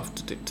young enough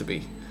to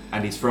be.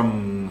 And he's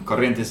from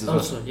Corrientes as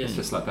also, well, yes.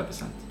 just like Pepe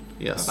San.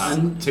 Yes.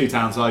 About 2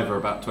 towns over,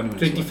 about 20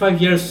 minutes 25 away.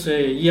 Years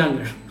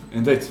younger.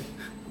 Indeed.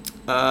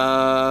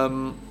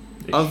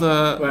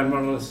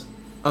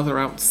 Other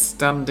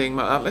outstanding...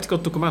 Atletico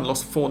Tucumán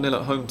lost 4-0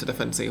 at home to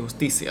Defensa y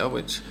Justicia,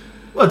 which...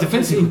 Well,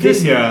 Defensa y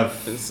Justicia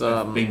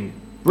have been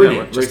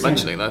brilliant. Yeah, just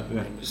mentioning that.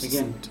 Yeah.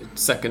 Again.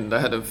 Second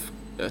ahead of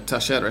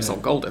Talleres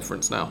on goal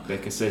difference now.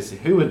 Becasese.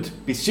 Who would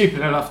be stupid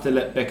enough to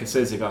let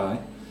Becasese go, eh?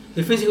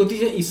 Defensa y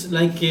Justicia is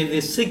like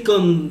the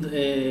second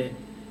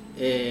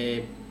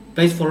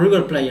place for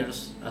River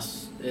players,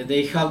 as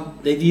they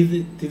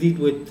did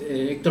with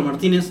Héctor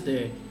Martínez,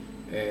 the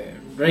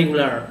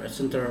regular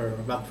center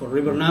back for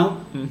River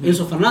now,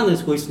 Enzo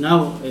Fernandez, who is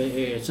now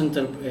a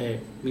center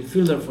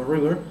midfielder for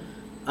River,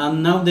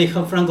 and now they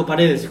have Franco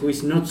Paredes, who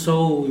is not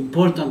so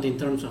important in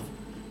terms of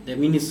the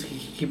minutes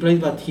he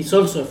played, but he's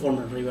also a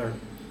former River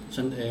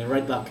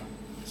right back.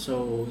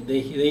 So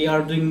they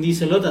are doing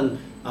this a lot, and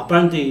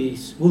apparently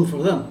it's good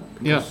for them.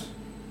 Yeah.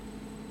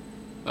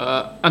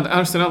 And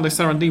Arsenal de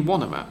Sarandí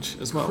won a match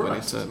as well.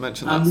 Correct. We need to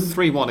mention that.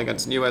 3-1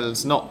 against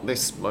Newell's, not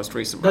this most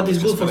recent that round. That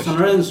is good for San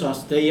Lorenzo,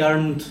 as they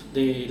aren't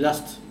the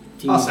last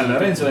team. San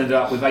Lorenzo ended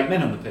up with 8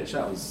 men on the pitch.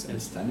 That was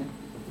entertaining.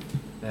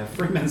 They have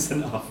 3 men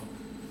sent off.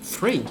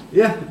 3?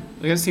 Yeah.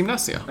 Against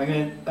Gimnasia?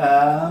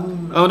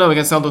 Oh no,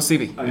 against Aldo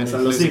Civi. Against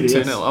Aldo Civi,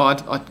 yes. 2-0.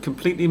 Oh, I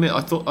completely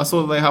missed. I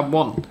saw that they had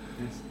 1.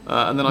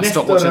 And then I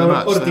stopped watching the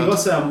match.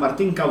 Ortigosa and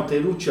Martín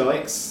Cauteruccio,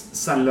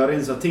 ex-San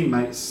Lorenzo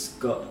teammates,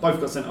 both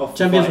got sent off.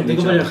 Champions of the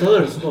Copa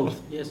Libertadores,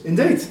 both. Yes.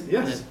 Indeed,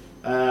 yes.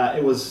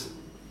 It was,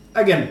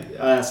 again,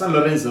 San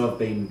Lorenzo have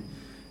been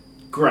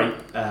great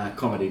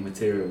comedy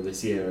material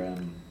this year.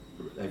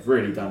 They've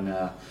really done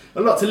a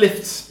lot to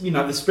lift,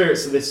 the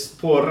spirits of this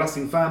poor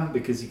Racing fan,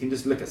 because you can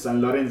just look at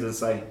San Lorenzo and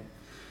say,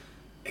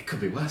 it could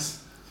be worse.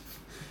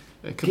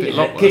 It could be a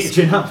lot worse. Keep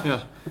your chin up.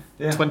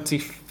 Yeah.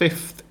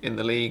 25th in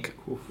the league.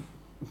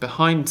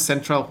 Behind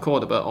Central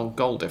Córdoba on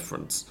goal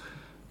difference,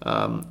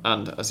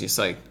 and as you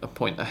say, a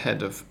point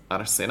ahead of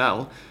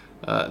Arsenal.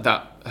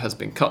 That has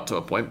been cut to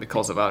a point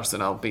because of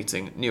Arsenal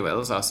beating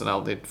Newell's.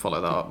 Arsenal did follow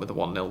that up with a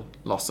 1-0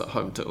 loss at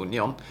home to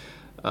Unión.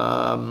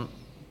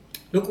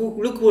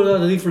 Look what are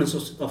the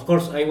differences. Of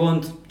course, I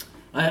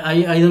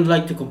don't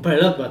like to compare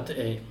that, but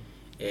the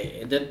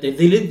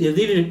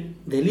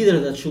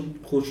leader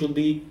who should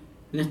be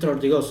Nestor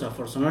Ortigosa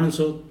for San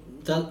Lorenzo,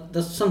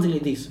 that's something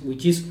like this,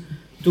 which is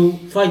to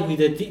fight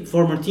with a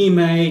former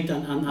teammate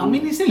and. I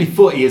mean, he's nearly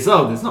 40 years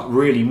old. There's not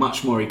really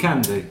much more he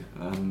can do.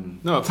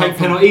 Take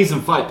penalties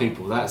and fight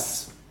people.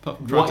 That's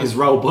what his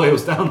role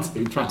boils down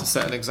to. Trying to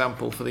set an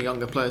example for the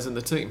younger players in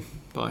the team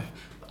by.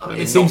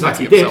 It seems like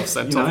he did. If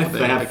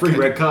they have 3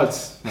 red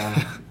cards.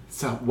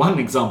 So one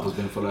example's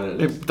been followed.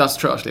 That's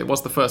true. Actually, it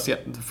was the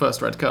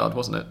first red card,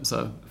 wasn't it?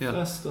 So yeah.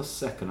 First or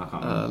second, I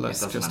can't remember.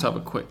 Let's just have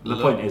a quick look.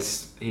 The point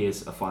is, he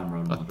is a fine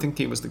role model. I think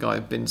he was the guy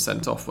who'd been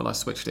sent off when I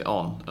switched it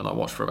on, and I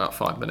watched for about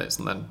 5 minutes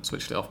and then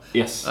switched it off.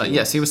 Yes.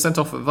 Yes, he was sent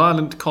off for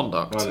violent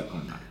conduct.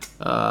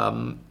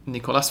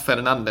 Nicolas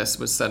Fernandez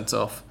was sent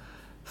off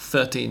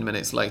 13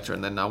 minutes later,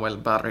 and then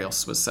Nahuel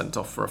Barrios was sent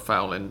off for a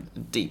foul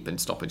deep in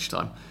stoppage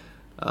time.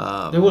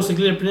 There was a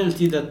clear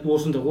penalty that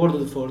wasn't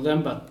awarded for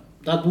them, but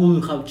that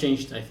wouldn't have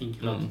changed, I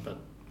think, a lot. But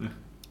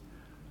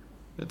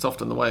it's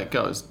often the way it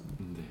goes,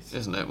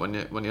 isn't it?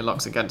 When your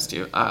luck's against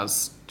you,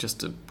 as just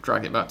to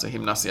drag it back to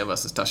Gimnasia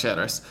versus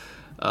Talleres,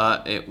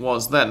 it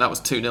was then. That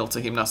was 2-0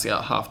 to Gimnasia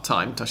at half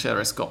time.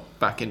 Talleres got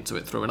back into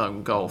it through an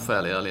own goal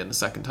fairly early in the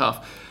second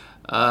half.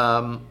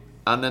 And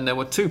then there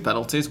were 2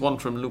 penalties, one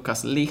from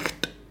Lucas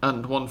Licht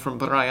and one from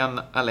Brian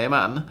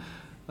Aleman,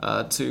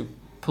 to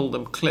pull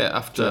them clear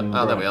after.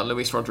 There we are.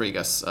 Luis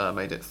Rodriguez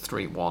made it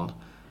 3-1.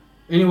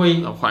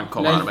 Anyway, Juan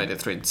Comar made it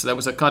 3. So there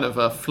was a kind of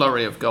a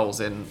flurry of goals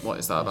in, what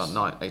is that,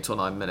 about 8 or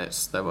 9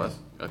 minutes. There were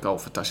a goal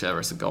for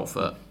Talleres, a goal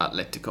for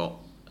Atletico,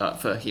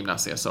 for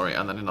Gimnasia, sorry,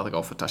 and then another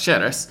goal for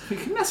Talleres.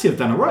 Gimnasia have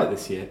done alright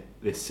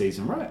this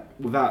season, right?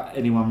 Without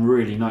anyone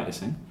really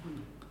noticing.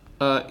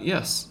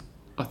 Yes,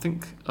 I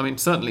mean,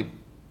 certainly,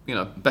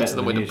 better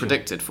than we'd have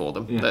predicted for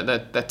them. Yeah.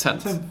 They're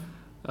 10th.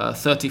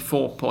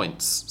 34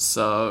 points,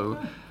 so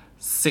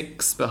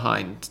 6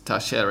 behind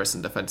Talleres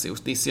and Defensa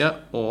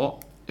Justicia, or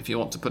if you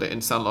want to put it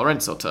in San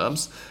Lorenzo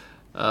terms,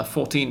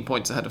 14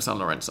 points ahead of San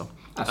Lorenzo.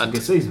 That's a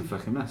good season for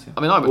Gimnasia. I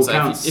mean, I would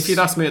say if you'd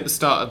asked me at the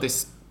start of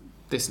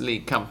this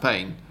league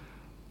campaign,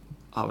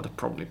 I would have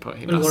probably put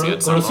Gimnasia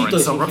and San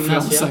Lorenzo roughly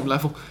on the same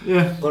level.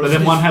 Yeah, but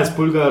then one has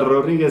Pulgar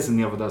Rodriguez and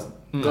the other doesn't.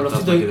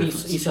 Gorosito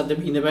is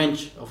in the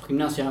bench of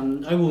Gimnasia,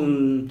 and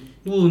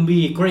it wouldn't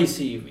be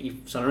crazy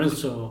if San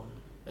Lorenzo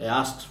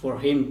asks for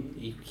him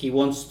if he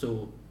wants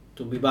to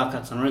be back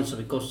at San Lorenzo,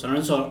 because San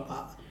Lorenzo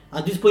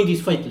at this point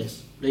is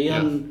fightless.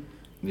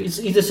 It's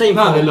the same.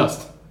 No, they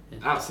lost.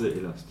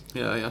 Absolutely lost.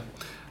 Yeah.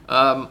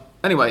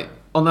 Anyway,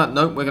 on that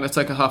note, we're going to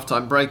take a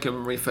half-time break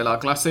and refill our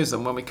glasses,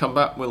 and when we come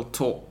back, we'll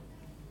talk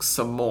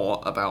some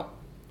more about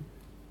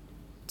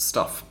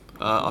stuff.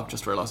 I've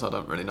just realised I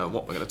don't really know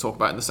what we're going to talk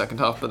about in the second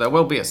half, but there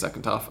will be a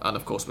second half, and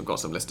of course we've got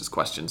some listeners'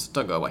 questions.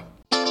 Don't go away.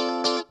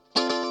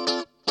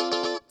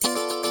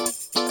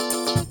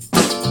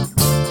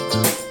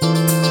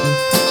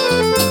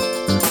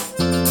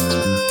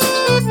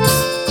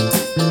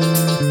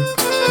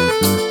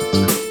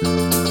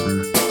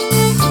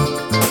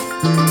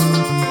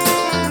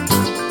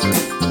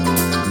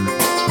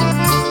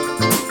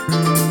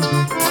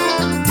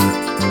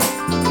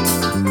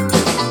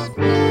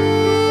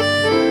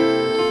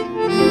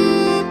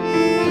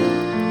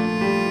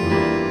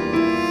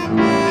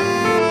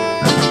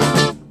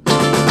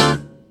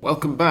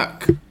 Welcome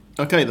back.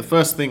 Okay, the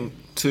first thing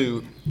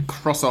to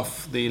cross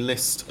off the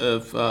list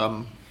of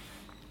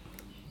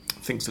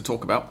things to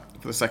talk about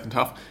for the second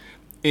half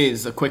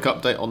is a quick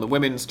update on the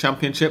Women's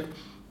Championship.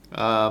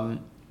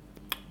 Didn't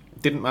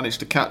manage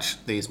to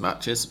catch these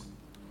matches,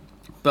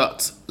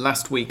 but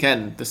last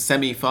weekend the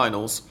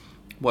semi-finals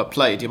were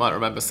played. You might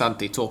remember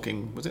Santi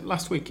talking, was it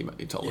last week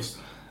he told us,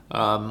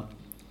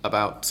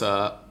 about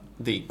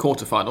the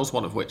quarterfinals,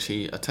 one of which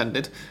he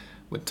attended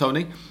with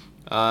Tony.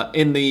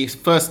 In the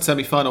first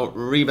semi-final,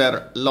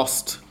 River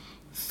lost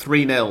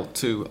 3-0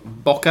 to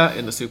Boca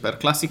in the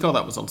Superclásico.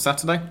 That was on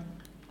Saturday.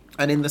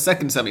 And in the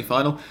second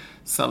semi-final,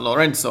 San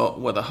Lorenzo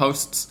were the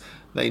hosts.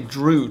 They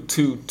drew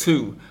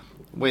 2-2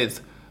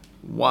 with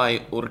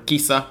Y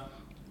Urquiza,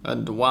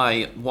 and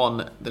Y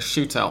won the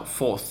shootout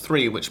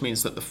 4-3, which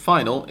means that the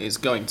final is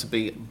going to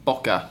be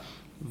Boca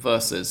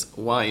versus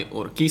Y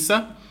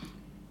Urquiza.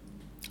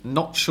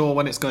 Not sure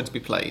when it's going to be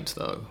played,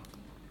 though.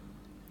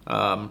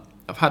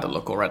 I've had a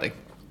look already,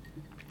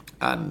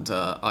 and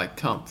I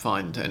can't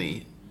find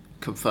any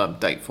confirmed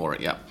date for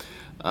it yet.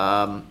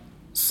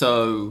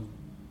 So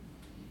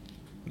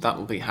that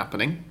will be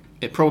happening.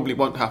 It probably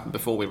won't happen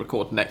before we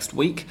record next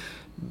week,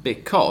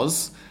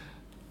 because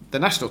the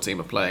national team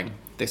are playing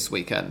this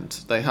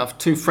weekend. They have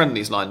 2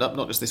 friendlies lined up,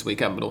 not just this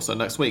weekend, but also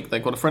next week.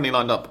 They've got a friendly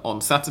lined up on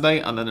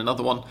Saturday and then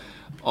another one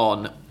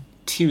on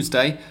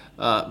Tuesday,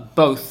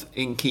 both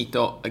in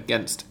Quito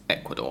against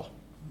Ecuador.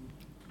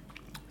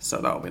 So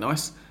that'll be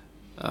nice.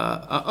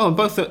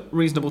 Both at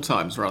reasonable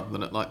times rather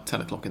than at like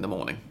 10 o'clock in the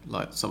morning,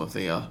 like some of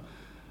the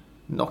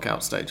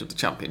knockout stage of the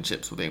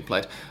championships were being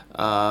played.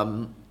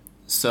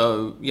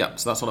 So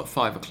that's on at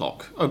 5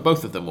 o'clock. Oh,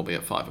 both of them will be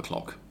at 5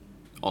 o'clock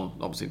on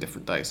obviously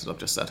different days, as I've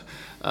just said.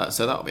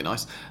 So that'll be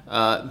nice.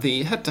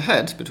 The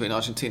head-to-head between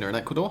Argentina and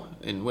Ecuador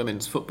in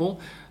women's football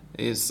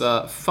is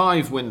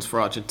 5 wins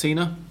for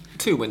Argentina,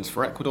 2 wins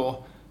for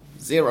Ecuador,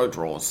 0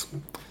 draws.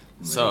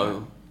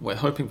 So we're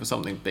hoping for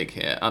something big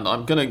here. And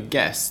I'm going to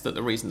guess that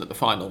the reason that the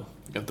final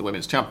of the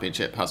Women's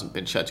Championship hasn't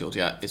been scheduled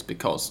yet is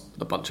because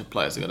a bunch of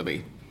players are going to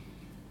be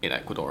in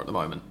Ecuador at the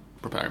moment,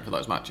 preparing for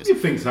those matches.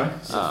 You'd think so.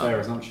 It's a fair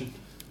assumption.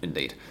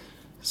 Indeed.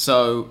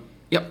 So,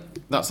 yep,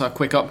 that's our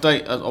quick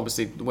update.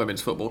 Obviously, the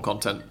women's football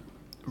content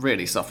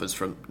really suffers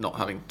from not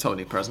having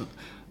Tony present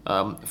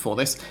for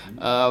this.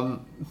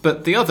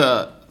 But the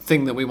other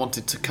thing that we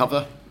wanted to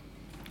cover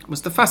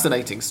was the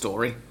fascinating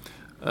story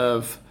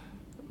of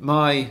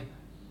my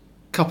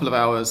couple of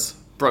hours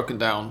broken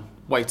down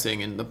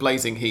waiting in the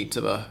blazing heat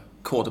of a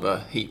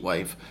Cordoba heat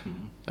wave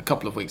a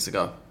couple of weeks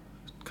ago.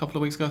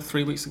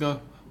 3 weeks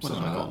ago? When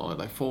did I go on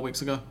holiday? 4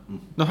 weeks ago?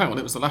 No, hang on,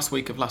 it was the last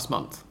week of last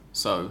month.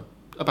 So,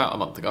 about a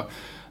month ago,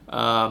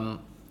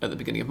 at the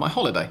beginning of my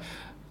holiday.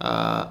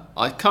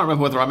 I can't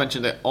remember whether I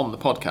mentioned it on the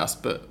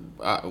podcast, but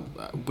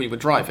we were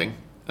driving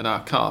and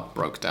our car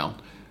broke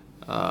down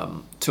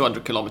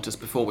 200 kilometres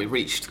before we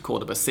reached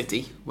Cordoba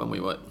city, when we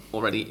were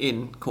already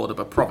in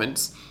Cordoba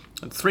province,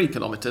 and 3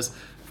 kilometres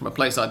from a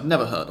place I'd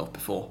never heard of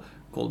before,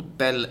 called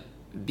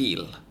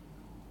Bellville.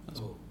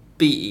 That's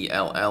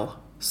Bell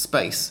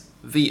space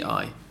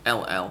Ville.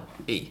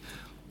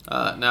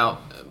 Now,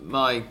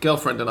 my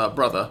girlfriend and our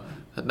brother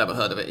had never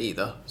heard of it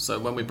either, so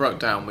when we broke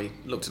down, we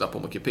looked it up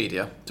on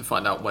Wikipedia to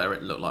find out where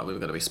it looked like we were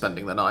going to be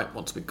spending the night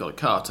once we got a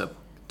car to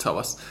tow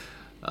us.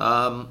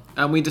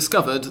 And we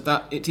discovered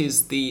that it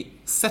is the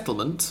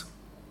settlement.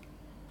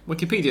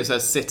 Wikipedia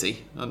says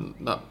city, and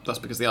that's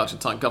because the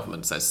Argentine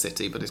government says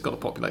city, but it's got a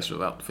population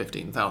of about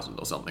 15,000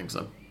 or something,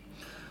 so...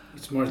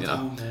 It's more a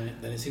town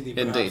than a city,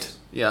 perhaps. Indeed,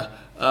 yeah.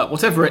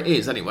 Whatever it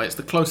is, anyway, it's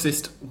the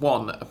closest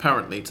one,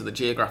 apparently, to the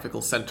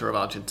geographical centre of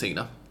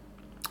Argentina,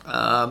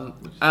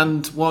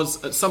 and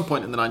was, at some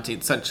point in the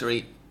 19th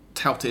century,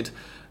 touted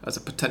as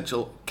a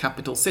potential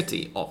capital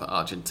city of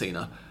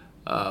Argentina,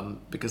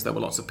 because there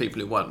were lots of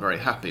people who weren't very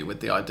happy with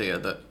the idea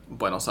that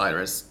Buenos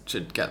Aires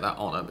should get that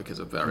honour because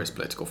of various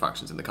political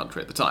factions in the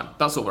country at the time.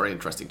 That's all very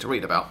interesting to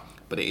read about,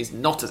 but it is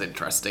not as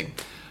interesting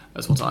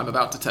as what I'm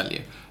about to tell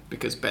you,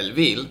 because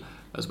Bellville,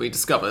 as we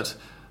discovered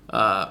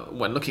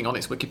when looking on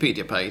its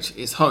Wikipedia page,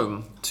 is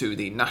home to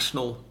the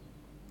national...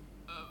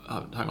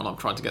 hang on, I'm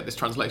trying to get this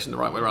translation the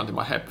right way around in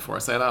my head before I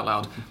say it out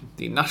loud.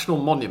 The national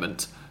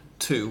monument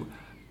to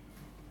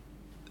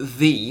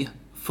the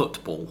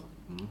football,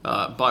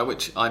 by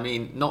which I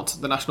mean not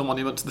the national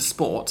monument to the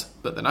sport,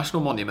 but the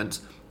national monument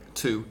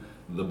to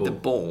the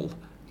ball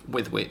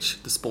with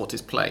which the sport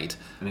is played.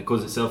 And it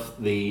calls itself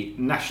the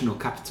national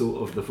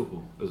capital of the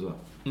football as well.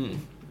 It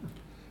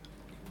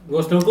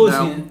was no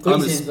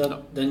coincidence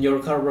that your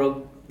car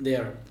broke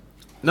there.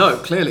 No,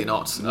 clearly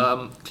not.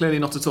 Clearly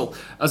not at all.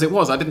 As it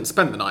was, I didn't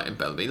spend the night in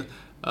Bellville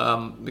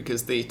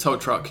because the tow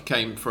truck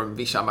came from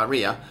Villa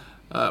Maria,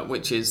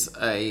 which is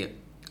it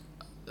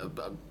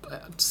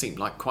seemed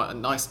like quite a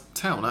nice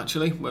town,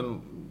 actually,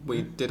 when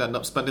we did end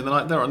up spending the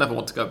night there. I never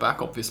want to go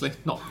back, obviously.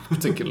 Not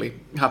particularly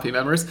happy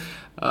memories.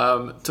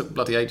 Took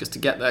bloody ages to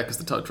get there because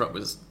the tow truck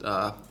was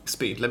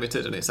speed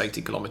limited and it's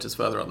 80 kilometres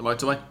further up the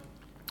motorway.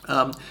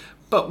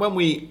 But when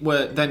we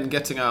were then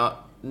getting our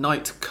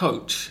night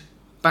coach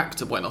back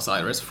to Buenos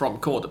Aires from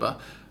Cordoba,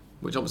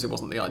 which obviously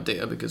wasn't the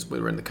idea because we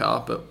were in the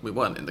car, but we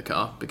weren't in the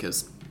car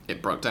because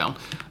it broke down,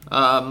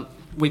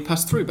 we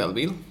passed through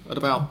Bellville at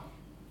about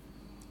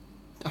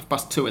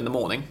 2:30 in the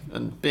morning,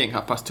 and being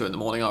 2:30 in the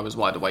morning, I was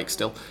wide awake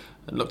still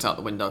and looked out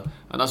the window,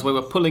 and as we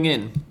were pulling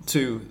in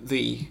to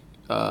the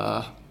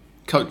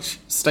coach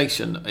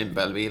station in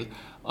Bellville,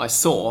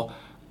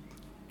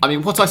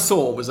 what I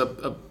saw was a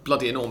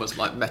bloody enormous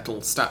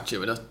metal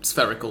statue in a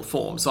spherical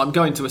form. So I'm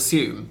going to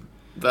assume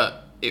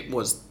that it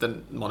was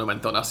the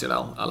Monumento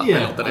Nacional a la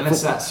Pelota de Fútbol.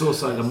 Unless that's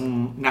also the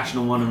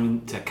national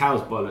monument to cow's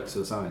bollocks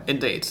or something.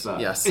 Indeed, but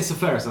yes. It's a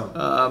fair assumption.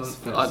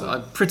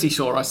 I'm pretty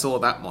sure I saw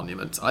that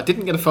monument. I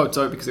didn't get a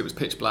photo because it was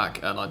pitch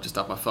black and I just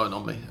had my phone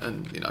on me,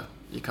 and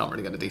you can't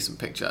really get a decent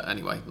picture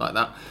anyway like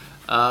that.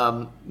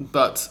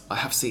 But I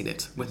have seen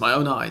it with my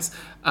own eyes.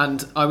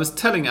 And I was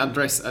telling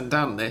Andres and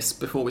Dan this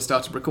before we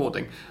started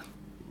recording,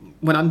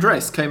 when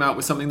Andres came out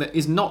with something that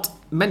is not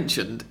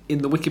mentioned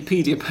in the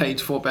Wikipedia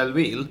page for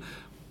Bellville,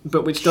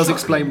 but which does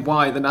explain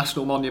why the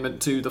national monument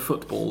to the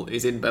football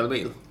is in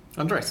Bellville.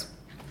 Andres?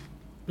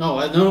 No,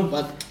 I don't know,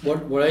 but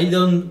what I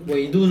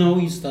do know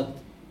is that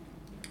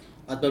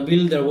at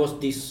Bellville there was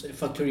this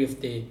factory of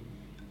the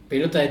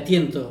Pelota de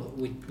Tiento,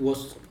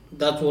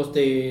 that was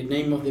the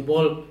name of the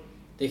ball,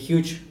 the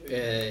huge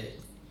and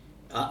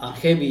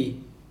heavy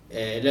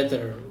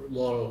leather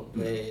ball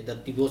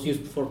that it was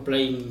used for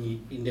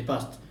playing in the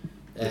past.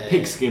 The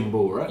pigskin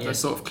ball, right? Yes. The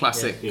sort of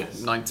classic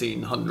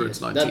 1900s,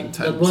 1910s.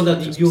 That one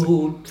that if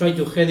you try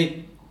to head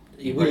it,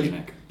 you will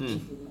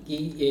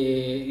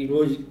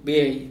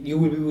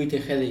be with a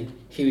heavy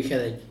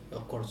headache,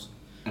 of course.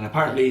 And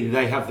apparently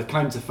they have the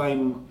claim to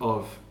fame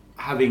of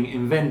having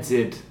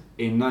invented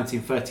in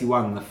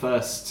 1931 the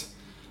first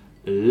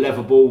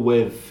level ball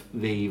with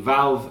the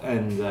valve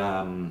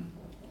and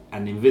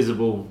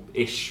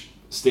invisible-ish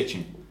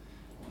stitching,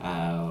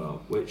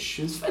 which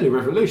is fairly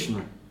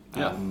revolutionary.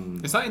 Yeah.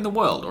 Is that in the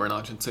world or in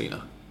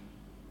Argentina?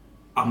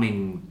 I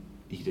mean,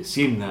 you'd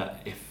assume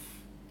that if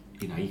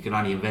you can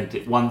only invent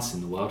it once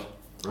in the world,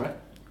 right?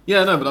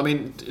 Yeah, no, but I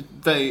mean,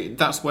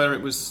 that's where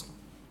it was.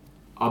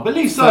 I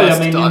believe so. I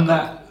mean, in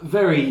that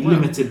very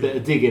limited bit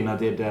of digging I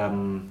did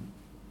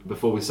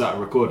before we started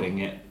recording,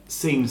 it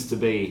seems to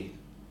be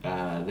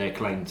their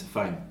claim to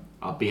fame.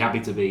 I'd be happy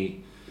to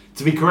be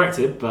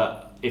corrected,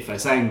 but if they're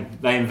saying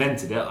they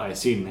invented it, I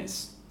assume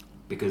it's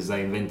because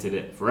they invented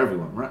it for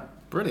everyone,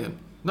 right? Brilliant.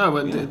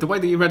 No, the way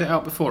that you read it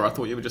out before, I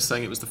thought you were just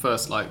saying it was the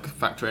first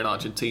factory in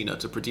Argentina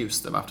to produce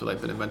them after they've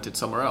been invented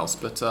somewhere else.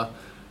 But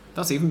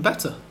that's even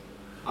better.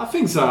 I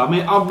think so. I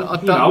mean,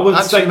 I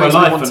wouldn't stake my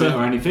life on it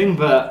or anything,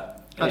 but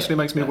actually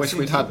makes me wish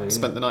we'd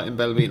spent the night in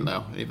Belleville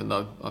now. Even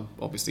though I'm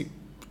obviously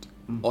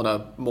on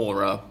a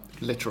more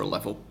literal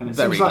level, and it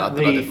very seems like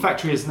glad the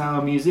factory is now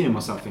a museum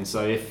or something.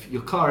 So if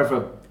your car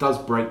ever does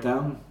break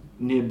down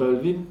near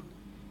Belleville,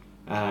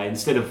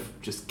 instead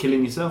of just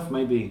killing yourself,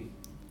 maybe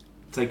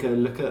take a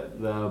look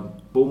at the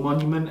Ball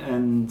Monument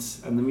and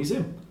the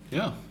museum.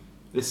 Yeah.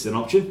 This is an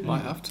option.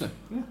 Might have to.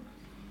 Yeah.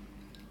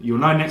 You'll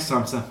know next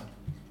time, sir.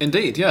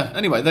 Indeed, yeah.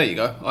 Anyway, there you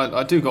go.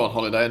 I do go on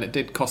holiday, and it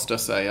did cost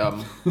us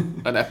an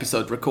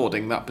episode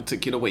recording that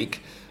particular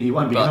week. You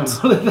won't be on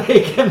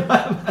holiday again,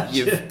 I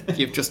imagine.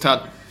 You've just had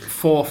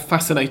 4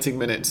 fascinating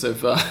minutes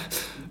of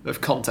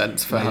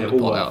content for Hand and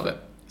Pod out of it.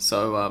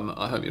 So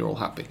I hope you're all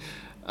happy.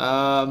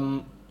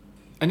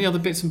 Any other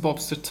bits and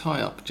bobs to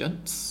tie up,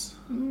 gents?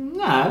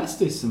 Nah, let's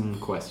do some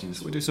questions.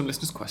 Shall we do some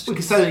listeners' questions? We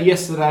could say that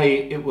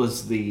yesterday it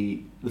was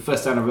the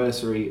first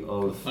anniversary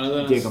of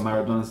Diego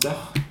Maradona's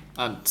death.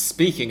 And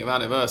speaking of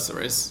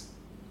anniversaries,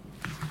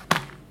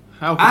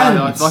 how could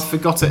I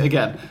forgot it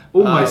again?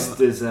 Almost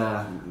this is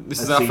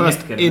our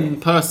first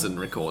in-person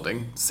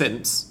recording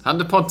since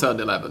Hand and Pod turned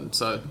 11.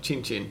 So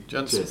chin chin,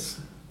 gents. Cheers.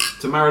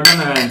 To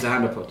Maradona and to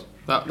Hand and Pod.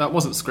 That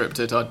wasn't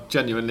scripted. I'd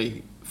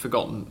genuinely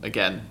forgotten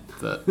again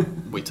that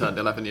we turned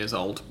 11 years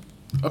old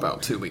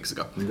about 2 weeks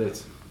ago. Indeed.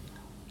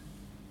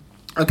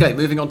 Okay,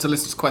 moving on to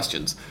listeners'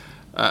 questions.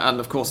 And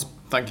of course,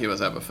 thank you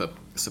as ever for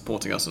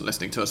supporting us and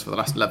listening to us for the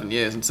last 11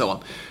 years and so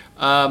on.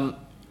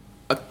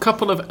 A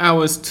couple of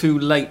hours too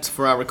late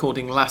for our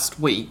recording last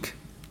week,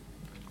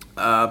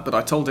 but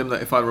I told him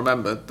that if I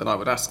remembered that I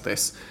would ask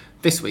this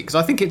week, because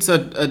I think it's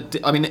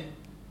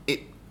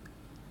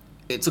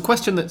it's a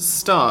question that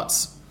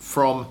starts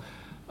from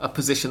a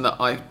position that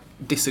I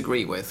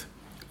disagree with,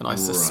 and I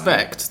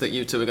suspect that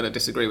you two are going to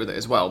disagree with it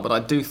as well, but I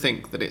do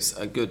think that it's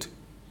a good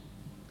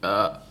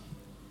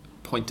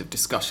point of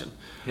discussion.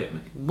 Hit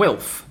me.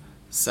 Wilf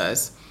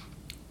says,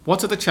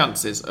 what are the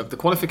chances of the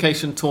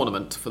qualification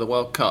tournament for the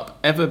World Cup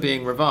ever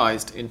being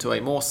revised into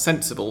a more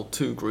sensible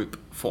 2-group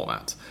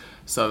format?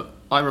 So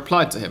I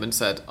replied to him and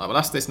said, I will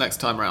ask this next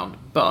time round,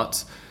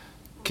 but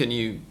can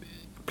you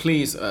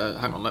please,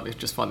 hang on, let me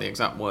just find the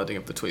exact wording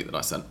of the tweet that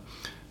I sent.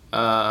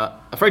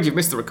 Afraid you've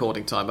missed the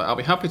recording time, but I'll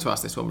be happy to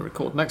ask this when we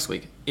record next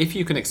week. If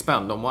you can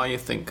expand on why you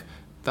think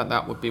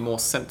that would be more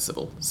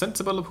sensible.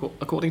 Sensible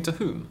according to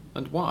whom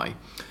and why?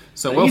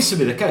 So it used to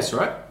be the case,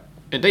 right?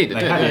 Indeed, it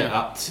did. They had it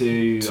up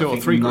to 2 or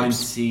 3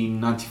 groups.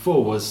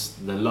 1994 was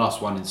the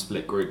last one in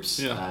split groups,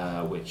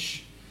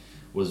 which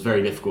was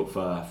very difficult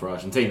for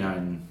Argentina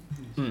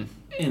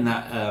in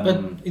that but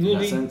it will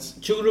be sense.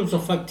 2 groups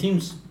of 5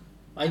 teams.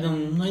 I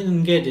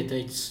don't get it.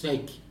 It's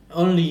like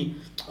only,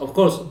 of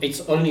course,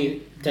 it's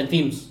only 10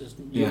 teams.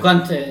 You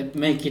can't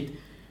make it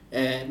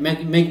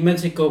make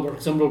Mexico, for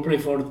example, play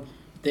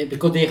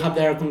because they have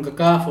their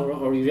CONCACAF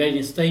or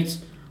United States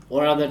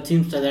or other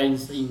teams that are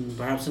in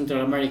perhaps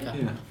Central America.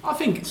 Yeah, I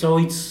think so.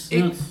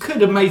 It could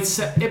have made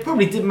it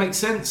probably did make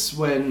sense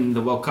when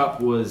the World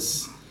Cup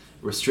was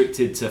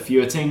restricted to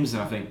fewer teams,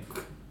 and I think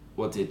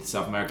what did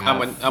South America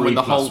have? And when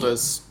the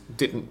holders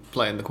didn't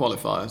play in the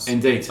qualifiers.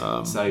 Indeed.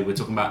 So we're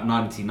talking about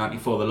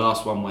 1994, the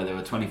last one where there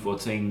were 24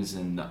 teams,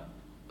 and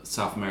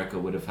South America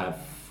would have had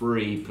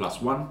 3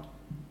 + 1.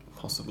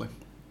 Possibly.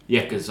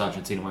 Yeah, because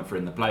Argentina went through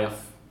in the playoff,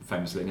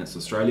 famously against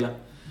Australia.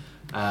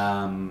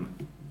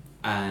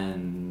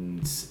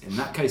 And in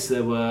that case,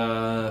 there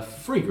were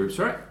 3 groups,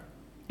 right?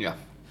 Yeah.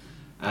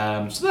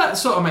 So that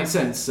sort of makes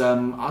sense.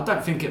 I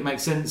don't think it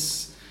makes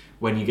sense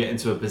when you get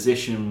into a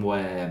position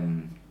where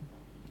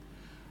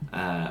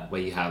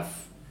you have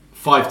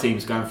 5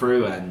 teams going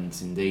through, and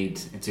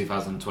indeed in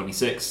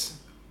 2026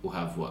 we'll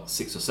have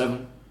 6 or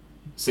 7,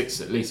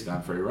 6 at least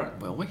going through, right?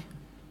 Will we?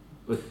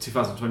 With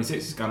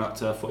 2026 it's going up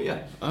to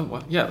 48. Oh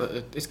well, yeah,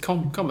 but is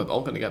CONMEBOL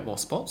going to get more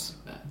spots?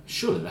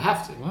 Surely they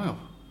have to. Wow.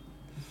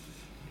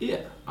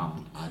 Yeah,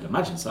 I'd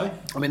imagine so.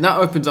 I mean, that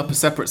opens up a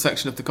separate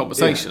section of the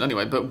conversation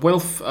anyway, but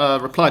Wilf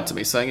replied to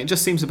me saying it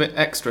just seems a bit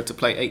extra to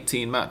play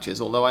 18 matches,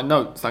 although I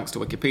note, thanks to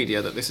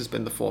Wikipedia, that this has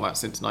been the format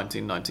since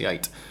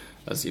 1998,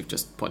 as you've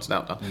just pointed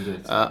out,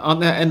 Dan.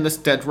 Aren't there endless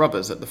dead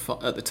rubbers at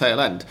the tail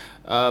end?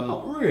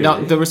 Really?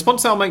 Now, the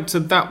response I'll make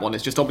to that one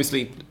is just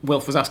obviously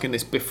Wilf was asking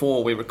this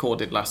before we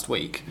recorded last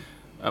week.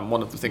 And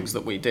one of the things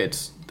that we did,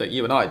 that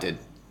you and I did,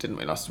 didn't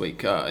we, last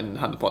week in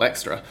Hand the Pod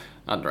Extra,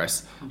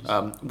 Andres,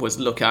 was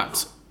look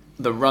at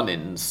the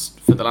run-ins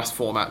for the last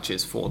 4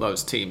 matches for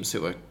those teams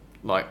who are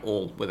like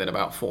all within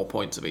about 4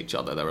 points of each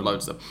other. There are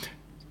loads of them.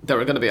 There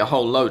are going to be a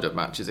whole load of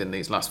matches in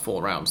these last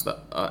 4 rounds that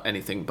are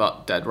anything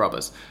but dead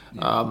rubbers.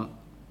 Yeah.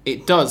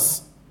 It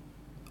does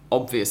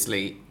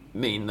obviously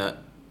mean that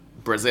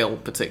Brazil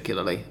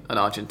particularly and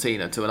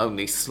Argentina to an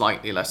only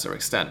slightly lesser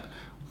extent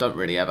don't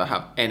really ever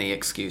have any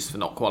excuse for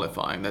not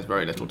qualifying. There's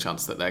very little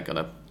chance that they're going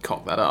to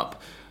cock that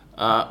up.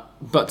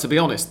 But to be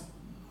honest,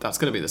 that's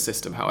going to be the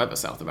system however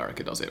South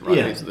America does it, right?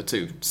 Yeah. These are the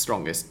 2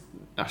 strongest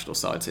national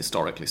sides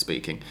historically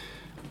speaking.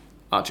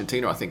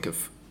 Argentina, I think,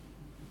 have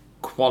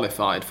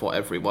qualified for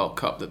every World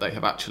Cup that they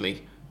have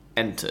actually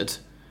entered.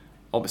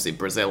 Obviously,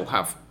 Brazil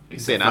have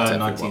been at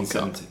every World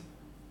Cup.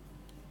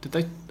 Did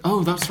they?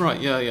 Oh, that's right.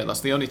 Yeah.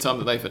 That's the only time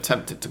that they've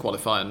attempted to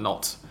qualify and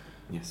not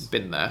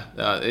been there.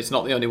 It's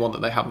not the only one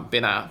that they haven't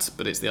been at,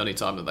 but it's the only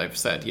time that they've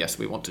said, yes,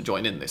 we want to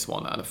join in this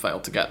one, and have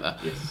failed to get there.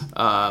 Yes.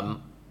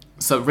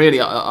 So really,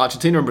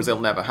 Argentina and Brazil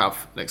never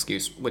have an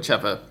excuse,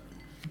 whichever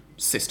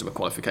system of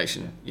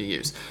qualification you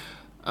use.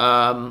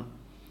 Although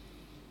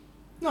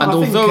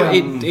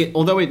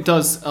it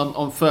does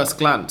on first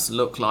glance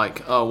look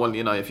like, oh well,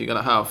 if you're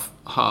going to have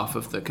half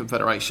of the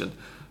Confederation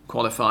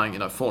qualifying,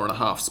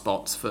 4.5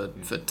 spots for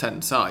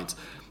 10 sides,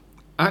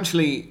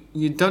 actually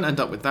you don't end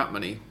up with that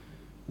many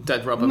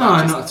dead rubber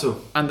matches. No, not at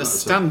all. And the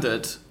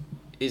standard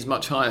is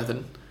much higher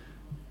than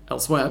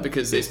elsewhere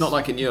because it's not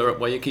like in Europe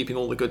where you're keeping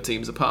all the good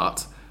teams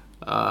apart.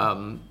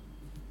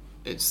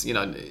 It's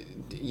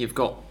you've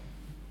got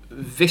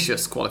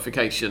vicious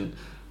qualification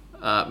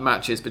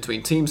matches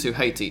between teams who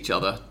hate each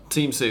other,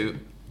 teams who,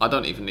 I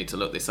don't even need to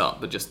look this up,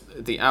 but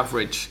just the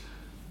average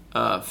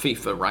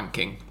FIFA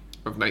ranking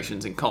of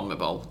nations in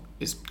CONMEBOL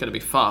is going to be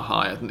far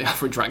higher than the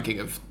average ranking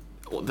of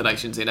the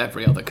nations in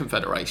every other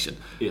confederation.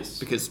 Yes.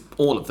 Because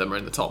all of them are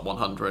in the top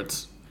 100.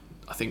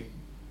 I think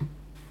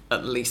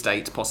at least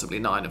 8, possibly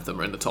 9 of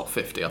them are in the top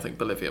 50. I think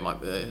Bolivia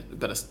might be,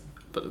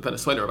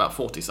 Venezuela are about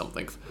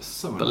 40-something.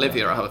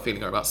 Bolivia, I have a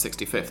feeling, are about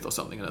 65th or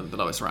something, the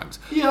lowest ranked.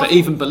 Yeah, but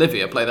even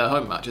Bolivia play their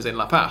home matches in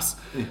La Paz.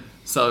 Yeah.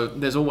 So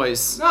there's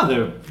always...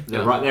 No,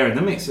 they're right there in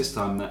the mix this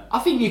time. I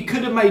think you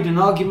could have made an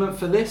argument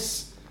for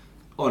this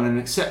on an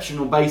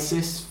exceptional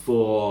basis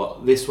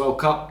for this World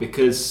Cup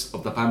because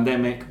of the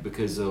pandemic,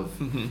 because of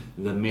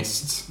the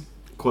missed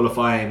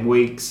qualifying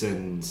weeks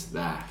and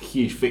the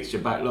huge fixture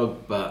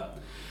backlog. But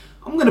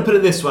I'm going to put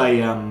it this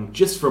way,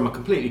 just from a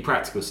completely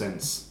practical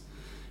sense.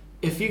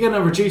 If you're going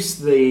to reduce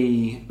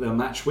the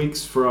match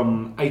weeks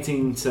from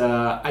 18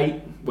 to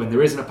 8 when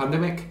there isn't a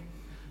pandemic,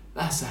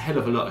 that's a hell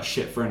of a lot of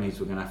shit friendlies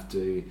we're going to have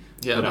to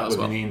put up with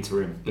in the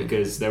interim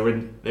because there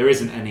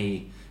isn't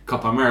any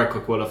Copa America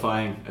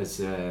qualifying as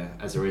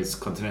there is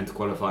continental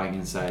qualifying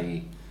in,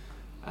 say,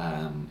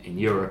 in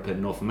Europe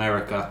and North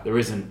America. There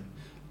isn't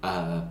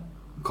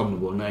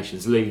CONMEBOL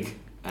Nations League,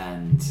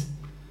 and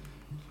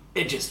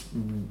it just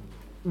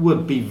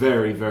would be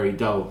very, very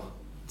dull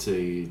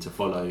to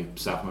follow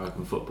South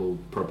American football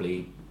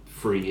probably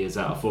 3 years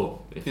out of 4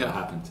 if that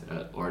happened,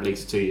 or at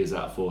least 2 years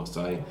out of 4.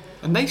 So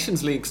a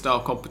Nations League style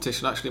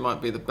competition actually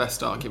might be the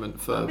best argument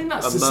for a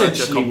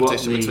merger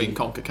competition between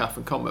CONCACAF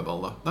and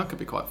CONMEBOL, though. That could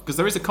be quite, because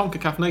there is a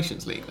CONCACAF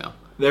Nations League now.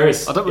 There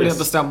is. I don't really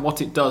understand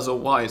what it does or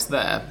why it's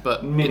there,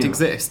 but it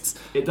exists.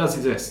 It does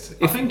exist.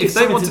 I think it's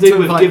something to do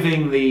with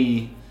giving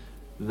the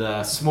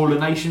smaller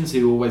nations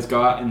who always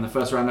go out in the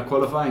first round of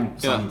qualifying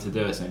something to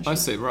do, essentially. I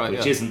see, right.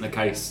 Which isn't the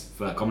case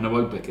for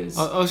CONMEBOL because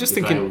I was just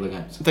thinking all the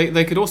games.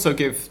 They could also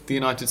give the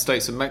United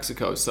States and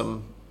Mexico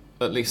some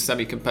at least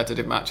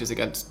semi-competitive matches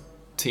against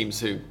teams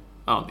who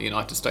aren't the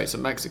United States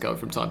and Mexico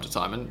from time to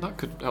time, and that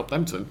could help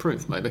them to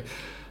improve, maybe.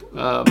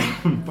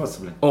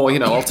 Possibly. Or,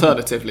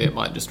 alternatively, it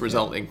might just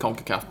result in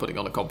CONCACAF putting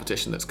on a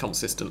competition that's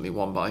consistently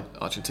won by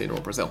Argentina or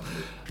Brazil,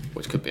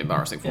 which could be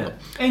embarrassing for them.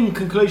 In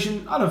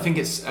conclusion, I don't think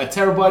it's a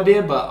terrible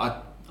idea,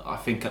 but I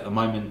think at the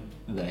moment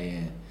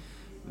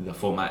the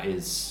format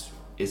is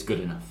good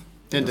enough.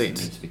 Indeed. It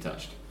doesn't need to be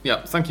touched.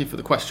 Yeah, thank you for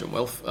the question,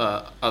 Wilf.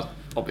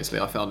 Obviously,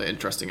 I found it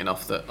interesting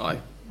enough that I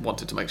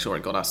wanted to make sure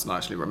it got asked and I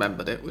actually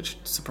remembered it, which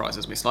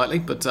surprises me slightly,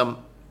 but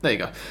there you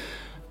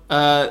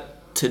go.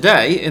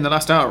 Today, in the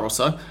last hour or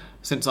so,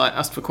 since I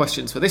asked for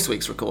questions for this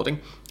week's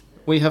recording,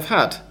 we have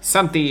had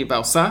Santi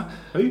Balsa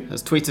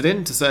has tweeted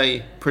in to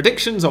say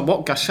predictions on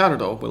what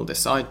Gallardo will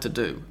decide to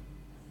do.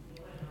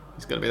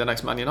 He's going to be the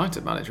next Man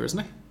United manager,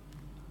 isn't he?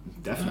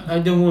 Definitely. I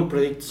don't want to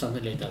predict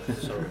something like that.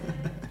 Sorry.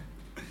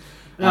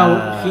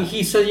 Now,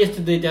 he said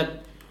yesterday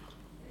that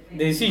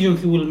the decision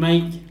he will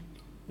make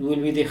will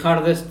be the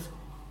hardest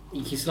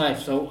in his life,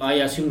 so I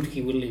assumed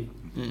he will leave.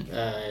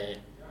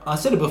 I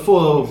said it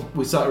before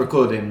we started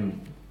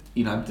recording,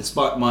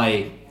 despite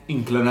my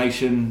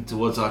inclination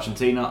towards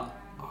Argentina,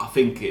 I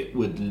think it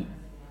would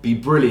be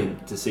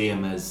brilliant to see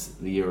him as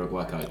the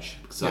Uruguay coach.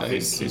 Because I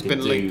think he's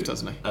been linked,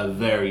 hasn't he? A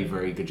very,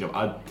 very good job.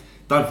 I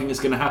don't think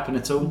it's going to happen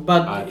at all.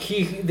 But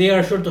they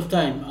are short of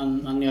time,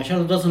 and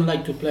Gallardo doesn't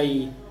like to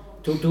play,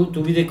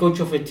 to be the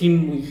coach of a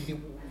team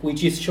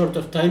which is short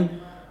of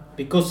time,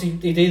 because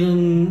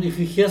if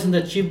he hasn't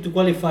achieved to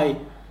qualify,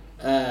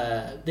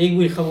 they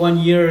will have 1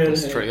 year.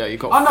 That's true. Yeah, you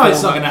got. I know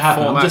it's not going to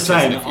happen. I'm just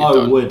saying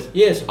I would.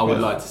 Yes, I would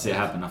like to see it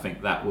happen. I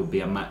think that would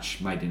be a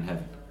match made in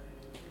heaven.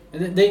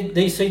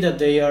 They say that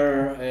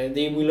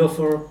they will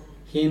offer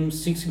him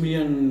 €6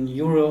 million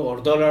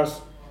or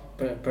dollars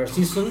per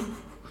season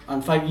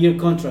and 5-year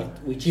contract,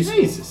 which is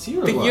Jesus,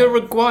 the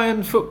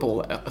Uruguayan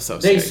Football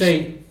Association. They say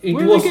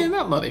where are they getting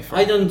that money from?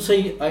 I don't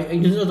say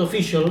it's not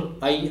official.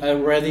 I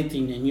read it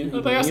in a news.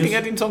 Are they asking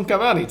Edinson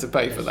Cavani to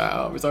pay for that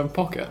out of his own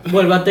pocket?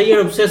 Well, but they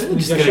are obsessed with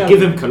Gallardo. Just going to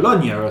give him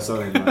Colonia or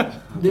something.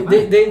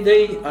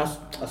 They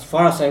as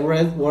far as I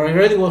read, what I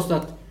read was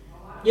that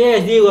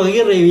yes, Diego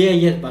Aguirre,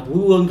 yes, but we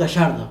want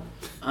Gallardo.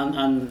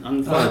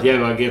 And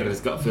Diego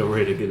Aguirre's got to feel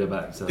really good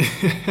about himself.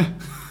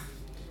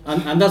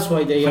 and that's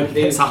why they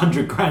it's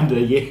 $100,000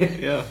 a year.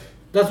 Yeah.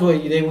 That's why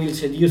they will try to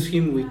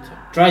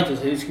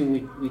seduce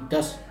him with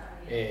those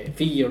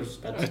figures.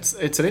 But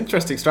it's an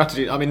interesting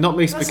strategy. I mean, not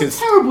least that's because a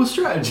terrible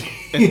strategy.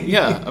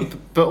 Yeah,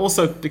 but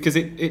also because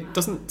it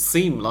doesn't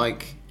seem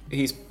like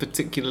he's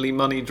particularly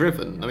money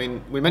driven. I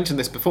mean, we mentioned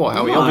this before,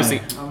 how he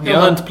obviously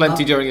earned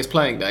plenty during his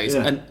playing days,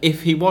 and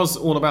if he was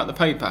all about the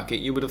pay packet,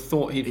 you would have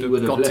thought he'd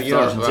have gone to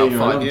Europe about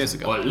 5 years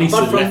ago. Or at least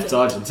he left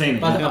Argentina.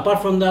 But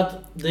apart from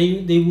that,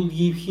 they will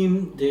give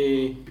him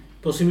the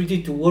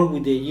possibility to work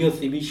with the youth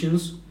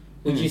divisions,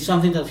 which is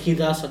something that he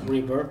does at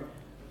River.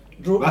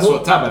 That's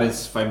what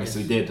Tabarez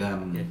famously did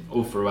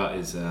all throughout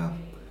his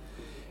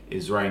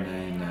reign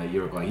in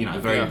Uruguay. You know,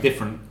 very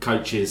different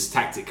coaches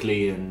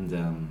tactically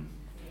and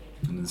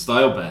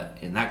style, but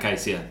in that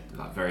case,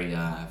 like very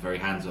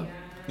hands-on.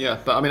 Yeah,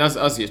 but I mean,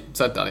 as you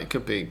said, Dan, it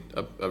could be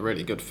a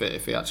really good fit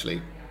if it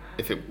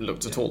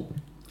looked at all.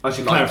 I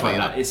should clarify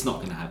that it's not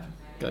going to happen.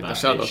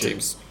 Gallardo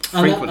teams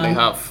frequently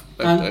have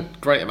a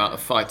great amount of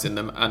fight in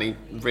them, and he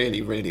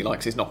really, really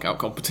likes his knockout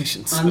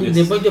competitions. And in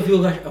the point of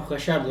view of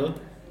Gallardo,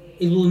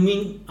 it will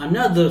mean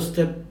another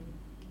step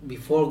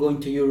before going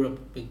to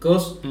Europe,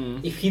 because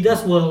if he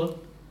does well,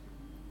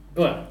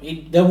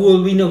 there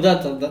will be no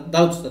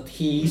doubts that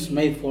he is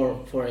made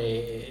for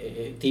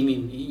a team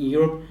in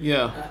Europe.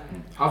 Yeah.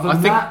 Other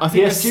than I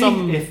think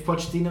PSG, if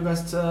Pochettino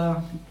goes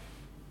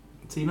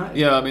to United.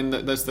 Yeah, I mean,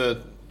 there's the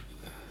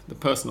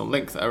personal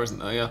link there, isn't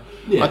there?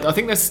 Yeah. I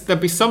think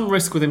there'd be some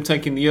risk with him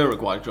taking the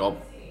Uruguay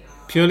job,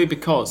 purely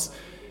because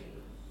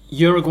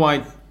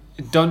Uruguay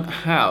don't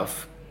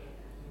have,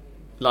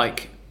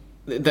 like,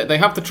 they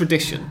have the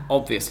tradition,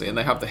 obviously, and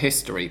they have the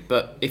history,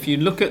 but if you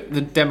look at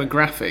the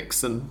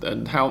demographics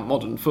and how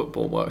modern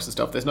football works and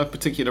stuff, there's no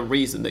particular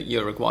reason that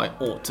Uruguay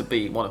ought to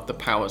be one of the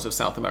powers of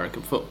South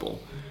American football.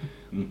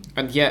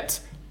 And yet,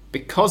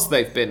 because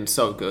they've been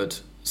so good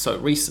so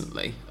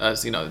recently,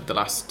 as you know, the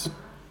last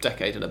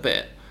decade and a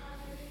bit,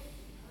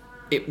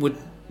 it would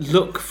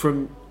look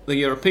from the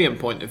European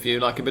point of view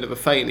like a bit of a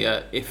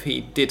failure if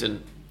he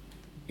didn't,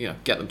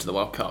 get them to the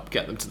World Cup,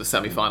 get them to the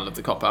semi-final of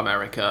the Copa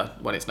America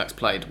when it's next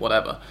played,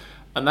 whatever.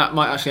 And that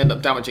might actually end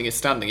up damaging his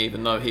standing,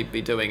 even though he'd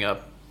be doing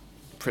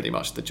pretty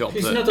much the job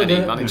that any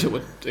manager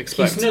would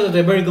expect. He's not at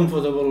a very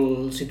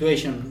comfortable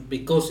situation,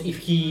 because if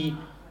he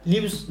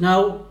leaves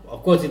now,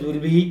 of course it will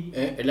be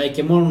like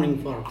a morning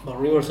for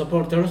River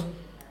supporters,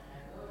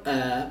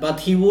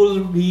 but he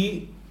will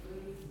be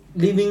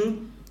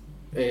leaving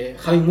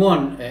having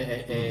won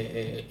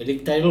a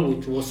league title,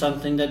 which was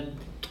something that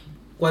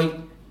quite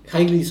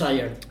highly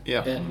desired.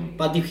 Yeah.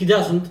 But if he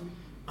doesn't,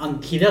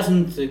 and he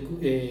doesn't,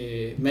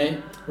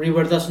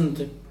 River doesn't,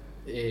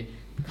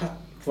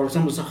 for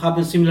example,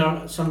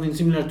 something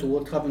similar to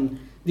what happened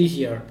this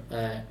year,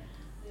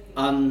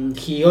 and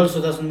he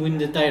also doesn't win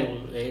the title,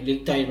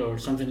 league title or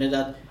something like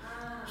that,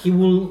 he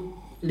will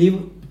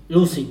leave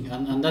losing,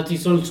 and that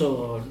is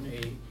also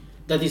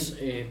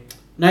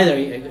neither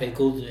a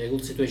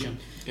good situation.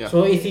 Yeah.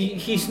 So if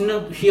he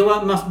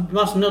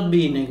must not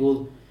be in a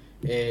good,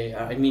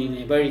 in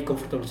a very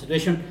comfortable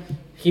situation.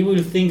 He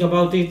will think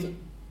about it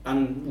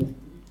and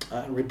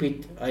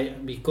repeat.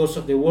 Because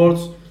of the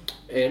words,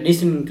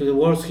 listening to the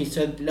words he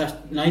said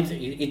last night,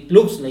 it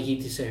looks like it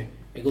is a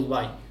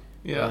goodbye.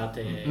 Yeah.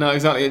 But, no,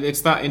 exactly. It's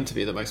that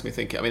interview that makes me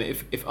think. I mean,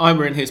 if I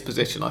were in his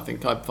position, I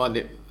think I'd find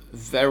it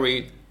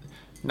very.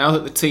 Now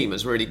that the team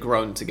has really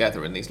grown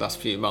together in these last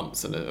few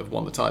months and have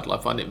won the title, I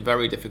find it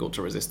very difficult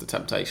to resist the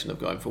temptation of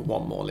going for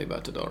one more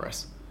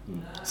Libertadores.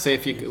 See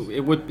if he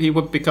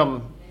would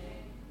become.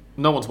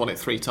 No one's won it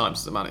 3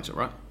 times as a manager,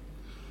 right?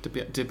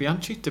 Did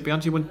Bianchi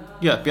win?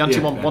 Yeah, Bianchi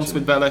won once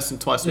with Vélez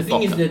and twice with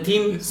Boca. The thing is, the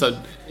team. So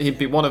he'd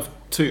be one of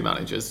 2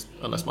 managers,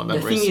 unless my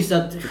memory. The thing is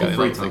that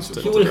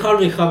he will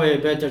hardly have a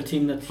better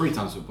team than 3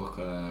 times with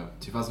Boca.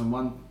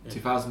 2001,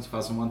 2000,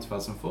 2001,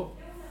 2004.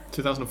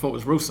 2004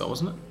 was Russo,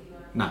 wasn't it?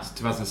 No,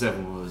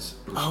 2007 was.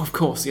 Oh, of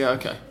course. Yeah.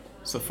 Okay.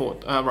 So 4.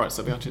 Right.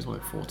 So Bianchi's won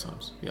it 4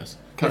 times. Yes.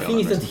 The thing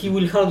is that he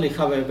will hardly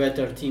have a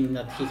better team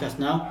that he has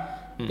now,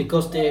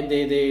 because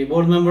the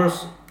board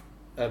members.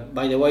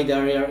 By the way,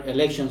 there are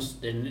elections.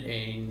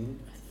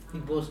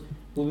 Will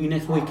be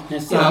next week.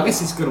 I guess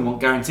he's going to want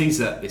guarantees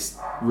that this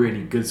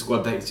really good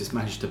squad that he's just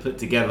managed to put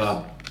together,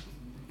 on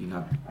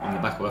the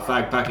back of a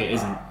fag packet,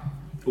 isn't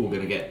all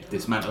going to get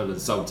dismantled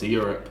and sold to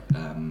Europe.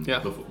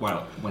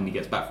 When he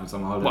gets back from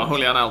summer holidays. Well,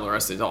 Julian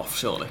Alvarez is off,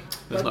 surely.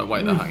 There's no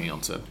way they're hanging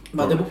on to him.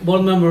 But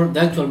the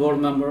actual board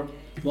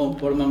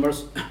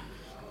members,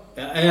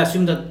 I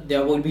assume that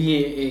there will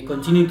be a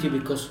continuity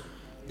because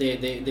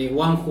the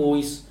one who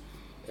is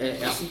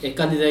a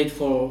candidate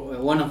for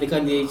one of the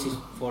candidates is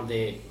for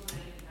the.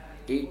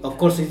 Of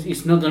course,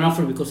 it's not an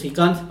offer because he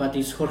can't, but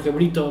it's Jorge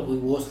Brito, who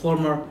was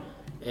former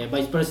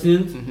vice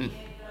president. Mm-hmm.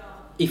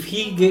 If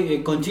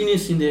he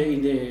continues in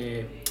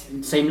the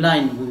same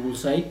line, we will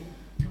say,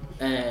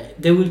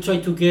 they will try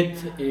to get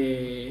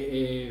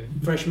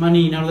fresh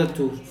money in order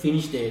to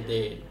finish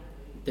the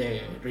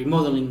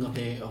remodeling of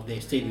the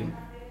stadium.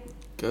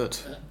 Good,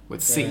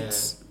 with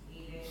seats.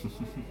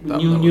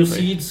 New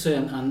seats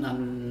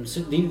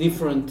and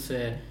different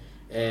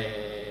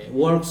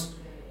works,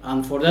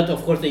 and for that,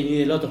 of course, they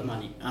need a lot of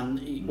money. And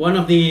one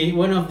of the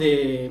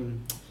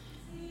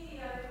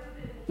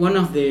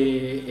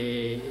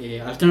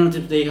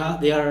alternatives they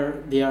are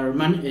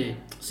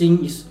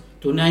seeing is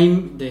to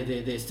name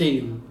the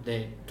stadium,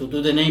 to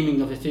do the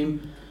naming of the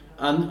stadium,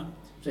 and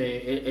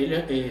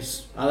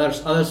other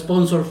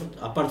sponsors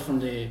apart from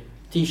the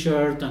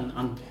T-shirt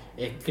and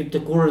a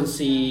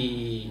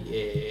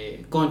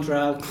cryptocurrency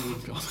contract.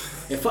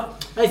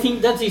 I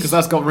think that is because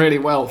that's gone really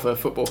well for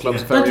football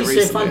clubs. Very that is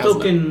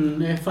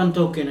recently, a fan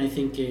token. I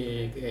think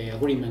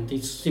agreement.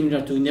 It's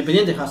similar to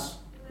Independiente has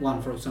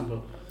one, for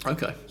example.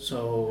 Okay.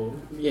 So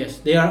yes,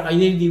 they are.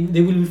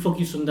 They will be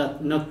focused on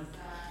that, not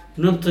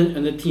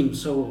on the team.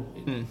 So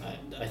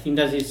I think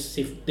that is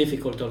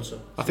difficult also.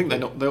 I think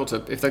they ought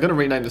to, if they're going to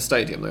rename the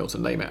stadium, they ought to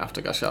name it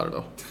after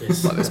Gallardo.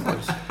 Yes. At this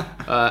point.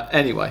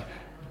 Anyway,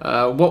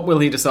 what will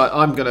he decide?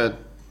 I'm going to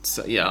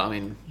say,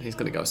 he's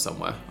going to go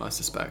somewhere, I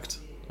suspect,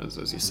 as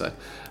you say.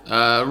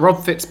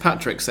 Rob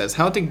Fitzpatrick says,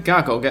 how did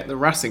Gago get the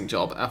Racing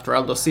job after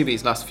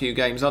Aldosivi's last few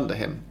games under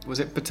him? Was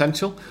it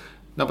potential?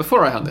 Now,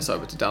 before I hand this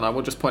over to Dan, I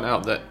will just point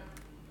out that,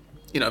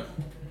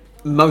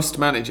 most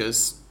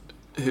managers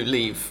who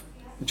leave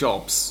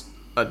jobs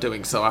are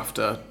doing so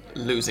after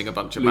losing a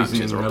bunch of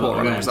matches or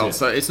poor results.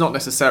 So it's not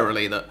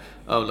necessarily that,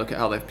 look at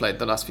how they've played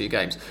the last few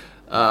games.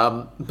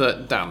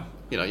 But Dan,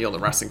 you're the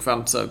Racing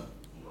fan, so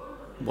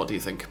what do you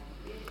think?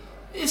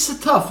 It's a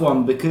tough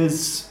one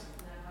because,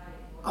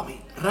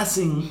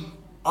 Racing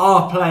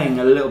are playing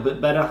a little bit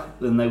better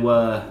than they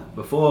were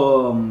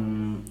before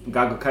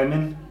Gago came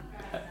in.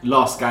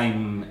 Last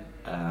game,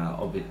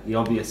 the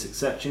obvious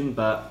exception,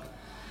 but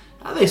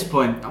at this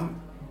point,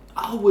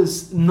 I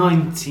was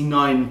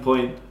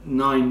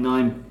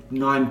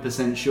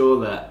 99.999% sure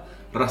that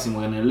Racing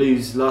were going to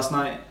lose last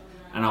night,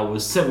 and I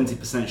was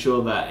 70%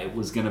 sure that it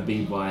was going to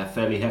be by a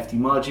fairly hefty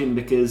margin,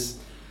 because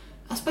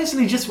that's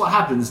basically just what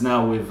happens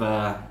now with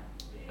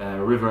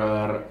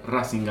River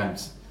Racing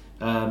games.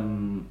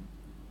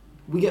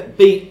 We get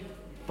beat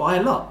by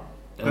a lot.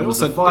 It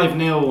was a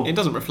 5-0. It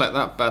doesn't reflect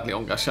that badly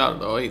on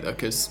Gallardo either,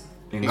 because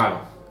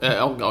Gago.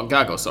 On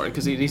Gago, sorry,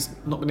 because he's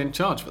not been in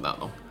charge for that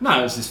long. No,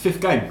 it was his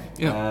 5th game.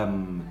 Yeah.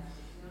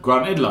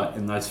 Granted,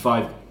 in those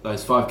five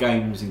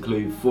games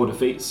include 4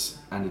 defeats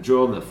and a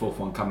draw. The 4th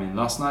one coming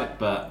last night,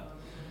 but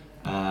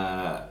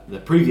the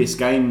previous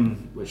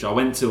game, which I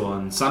went to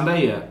on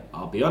Sunday,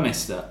 I'll be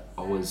honest, that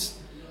I was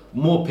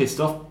more pissed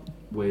off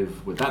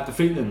with that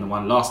defeat than the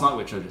one last night,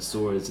 which I just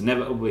saw as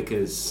inevitable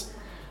because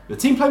the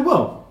team played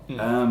well.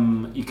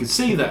 You could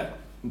see that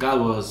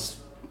Gago's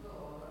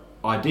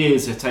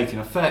ideas are taking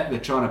effect.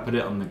 They're trying to put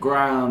it on the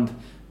ground.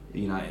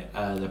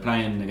 They're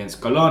playing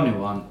against Colón,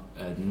 who aren't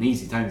an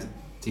easy team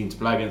to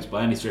play against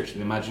by any stretch of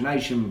the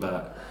imagination,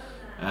 but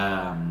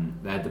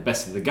they had the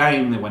best of the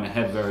game. They went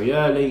ahead very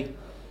early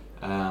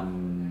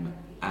and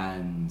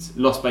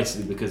lost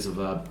basically because of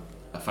a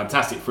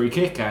fantastic free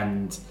kick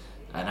and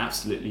an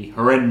absolutely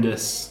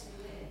horrendous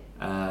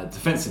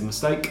defensive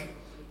mistake.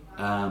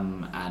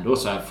 And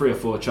also had 3 or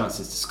 4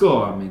 chances to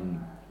score. I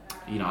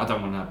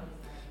don't want to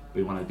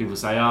be one of the people who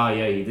say,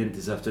 you didn't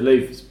deserve to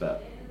lose,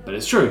 but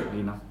it's true.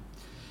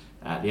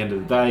 At the end of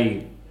the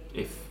day,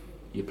 if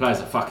your players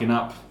are fucking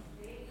up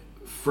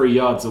 3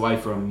 yards away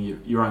from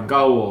your own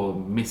goal or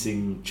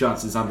missing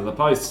chances under the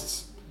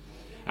posts,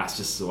 that's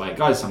just the way it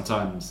goes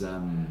sometimes.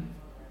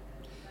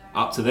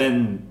 Up to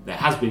then, there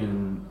has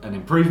been an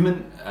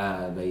improvement.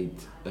 They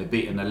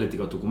beaten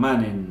Atlético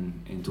Tucumán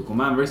in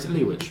Tucumán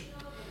recently, which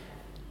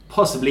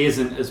possibly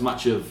isn't as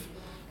much of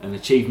an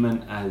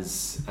achievement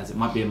as it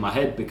might be in my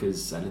head,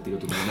 because Atlético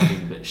Tucumán have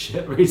been a bit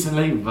shit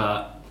recently,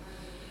 but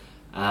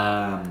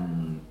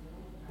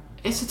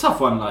it's a tough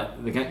one.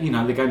 The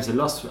games they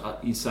lost,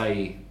 you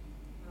say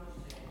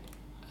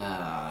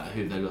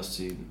who they lost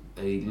to.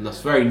 They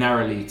lost very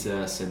narrowly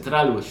to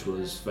Central, which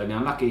was very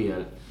unlucky.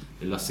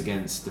 They lost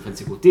against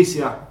Defensa y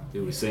Justicia,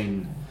 who we've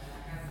seen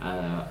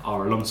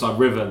are alongside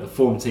River, the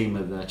form team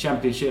of the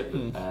championship,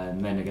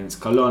 and then against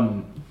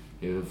Colón,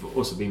 who have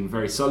also been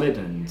very solid,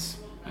 and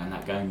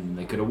that game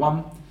they could have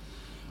won.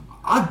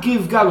 I'd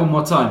give Gago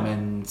more time,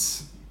 and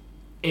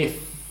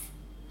if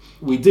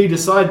we do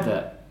decide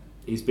that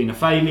he's been a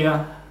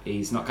failure,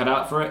 he's not cut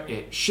out for it,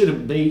 it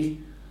shouldn't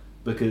be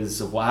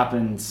because of what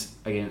happened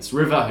against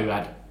River, who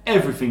had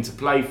everything to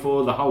play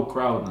for, the whole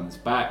crowd on its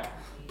back,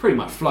 pretty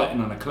much floating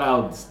on the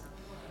clouds.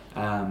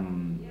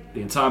 The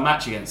entire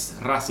match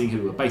against Racing,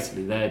 who were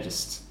basically there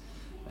just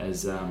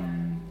as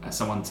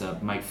someone to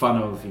make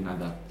fun of,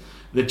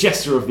 the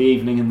gesture of the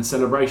evening in the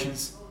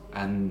celebrations,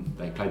 and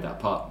they played that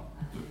part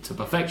to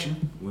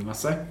perfection, we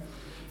must say.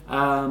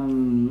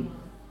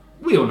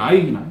 We all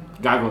know,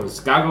 Gago is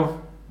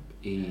Gago.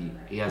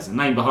 He has a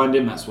name behind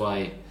him. That's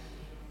why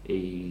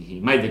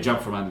he made the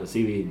jump from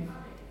Aldosivi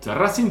to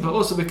Racing, but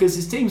also because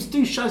his teams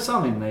do show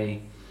something.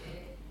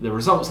 The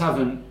results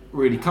haven't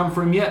really come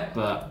for him yet,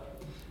 but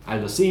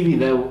Aldosivi,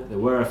 there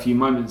were a few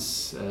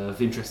moments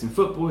of interesting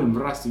football in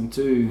Racing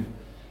too.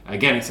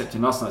 Again, except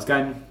in last night's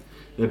game,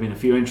 there have been a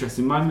few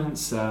interesting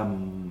moments.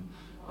 I'm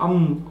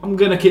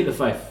going to keep the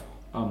faith.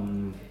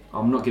 I'm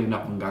not giving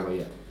up on Gago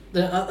yet.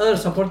 The other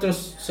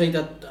supporters say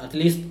that at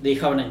least they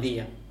have an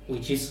idea,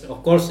 which is,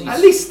 of course... At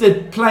least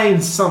they're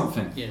playing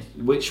something, yes.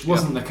 Which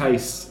wasn't the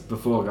case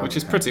before Gago. Which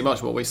is pretty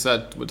much what we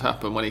said would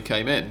happen when he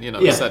came in.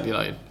 We said,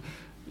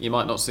 you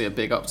might not see a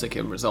big uptick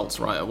in results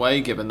right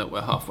away, given that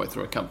we're halfway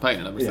through a campaign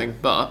and everything,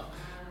 but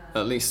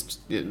at least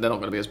they're not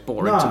going to be as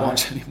boring to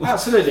watch anymore.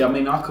 Absolutely. I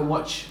mean, I can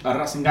watch a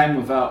Racing game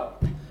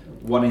without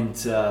wanting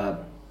to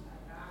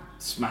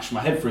smash my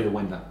head through the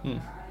window,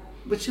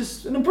 which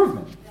is an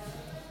improvement.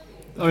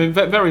 I mean,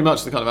 very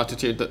much the kind of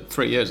attitude that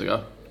 3 years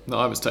ago that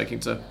I was taking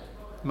to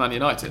Man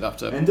United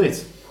after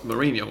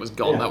Mourinho was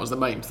gone. That was the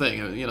main thing.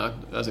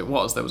 As it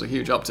was, there was a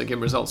huge uptick in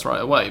results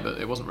right away, but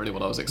it wasn't really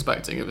what I was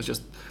expecting. It was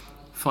just,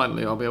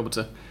 finally I'll be able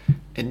to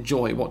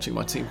enjoy watching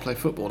my team play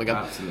football again.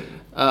 Absolutely.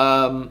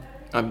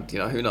 And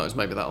who knows,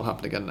 maybe that'll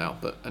happen again now.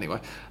 But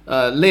anyway,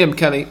 Liam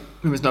Kelly,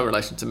 who is no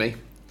relation to me,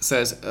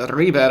 says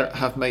River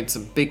have made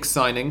some big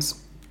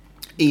signings,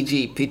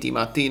 e.g. Piti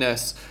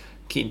Martinez,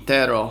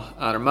 Quintero,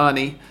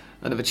 Armani,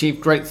 and have achieved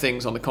great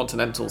things on the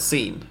continental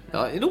scene.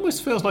 It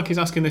almost feels like he's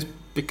asking this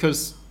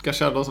because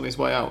Gallardo's on his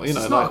way out.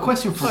 It's not a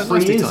question from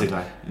 3 years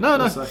ago.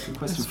 No. It's like a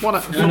question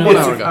from 1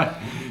 hour ago.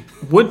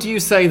 Would you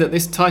say that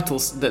this title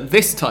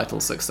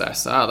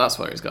success, that's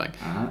where he's going,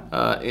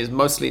 is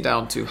mostly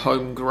down to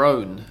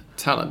homegrown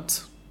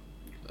talent?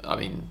 I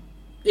mean...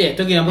 Yeah,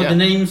 talking about the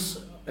names,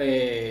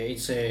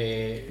 it's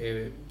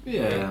a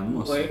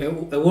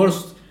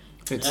worst...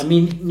 I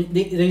mean,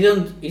 they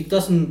don't... It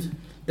doesn't...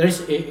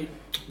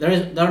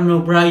 There are no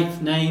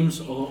bright names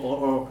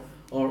or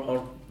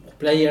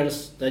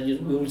players that you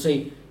will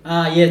say,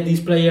 this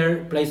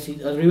player plays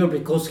at River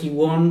because he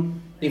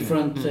won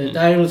different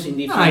titles in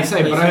different I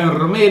say Brian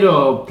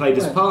Romero played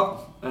his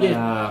part.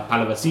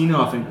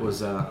 Palavecino, I think,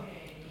 was an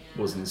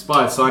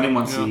inspired signing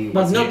once he...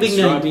 But not big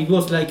name. It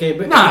was like a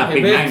bet.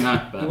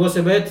 It was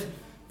a bet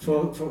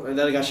for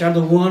that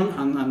Gallardo won,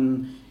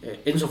 and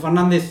Enzo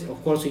Fernandez,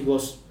 of course, it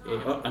was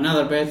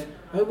another bet.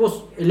 It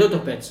was a lot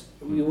of bets.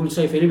 We will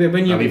say Felipe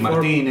Peña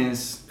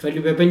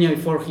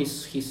before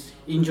his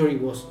injury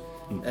was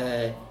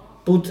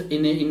put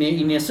in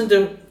a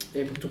center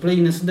to play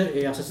in a center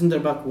as a center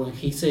back when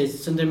he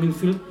says center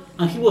midfield,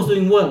 and he was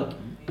doing well,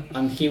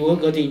 and he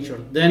got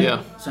injured.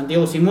 Then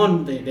Santiago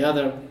Simón, the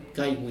other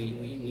guy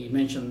we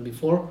mentioned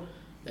before,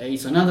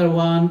 is another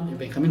one.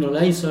 Benjamín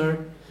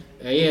Olaizer.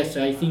 Yes,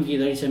 I think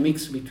there is a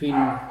mix between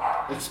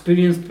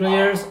experienced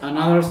players and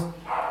others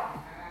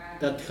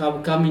that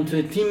have come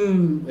into the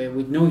team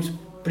with no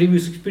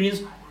previous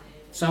experience,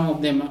 some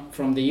of them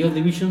from the youth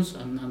divisions,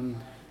 and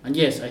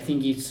yes, I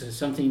think it's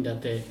something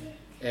that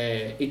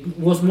it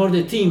was more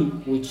the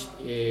team which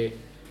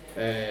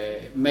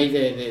made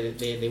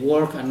the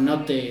work and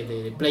not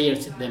the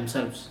players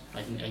themselves,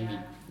 I mean.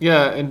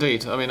 Yeah,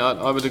 indeed. I mean,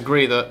 I would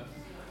agree that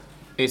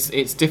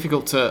it's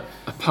difficult to,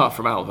 apart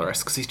from Alvarez,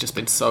 because he's just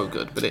been so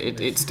good, but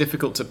it's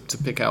difficult to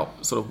pick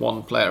out sort of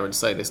one player and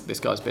say this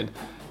guy's been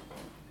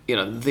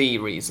the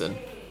reason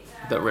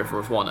that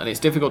River have won, and it's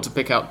difficult to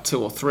pick out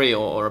two or three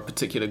or a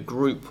particular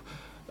group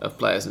of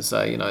players and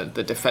say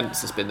the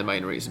defence has been the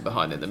main reason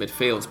behind it, the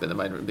midfield's been the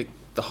main reason.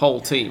 The whole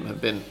team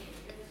have been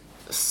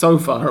so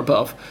far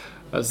above,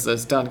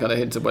 as Dan kind of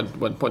hinted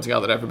when pointing out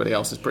that everybody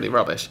else is pretty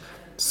rubbish,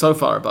 so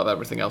far above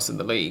everything else in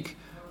the league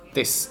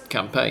this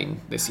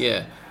campaign, this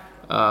year,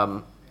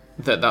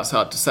 that's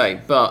hard to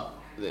say, but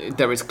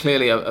there is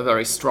clearly a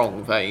very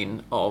strong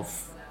vein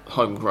of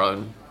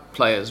homegrown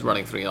players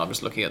running through. I'm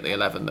just looking at the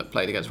 11 that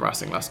played against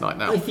Racing last night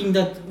now. I think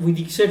that with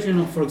the exception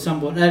of, for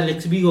example,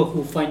 Alex Vigo,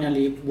 who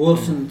finally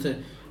wasn't,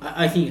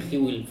 I think he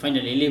will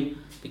finally leave,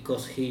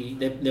 because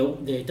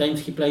the times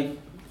he played,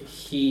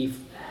 he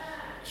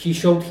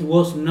showed he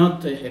was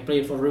not a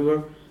player for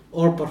River.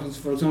 Or perhaps,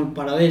 for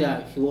example,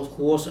 Paradela, who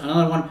was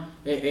another one,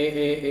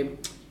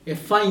 a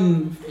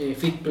fine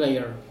fit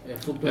player,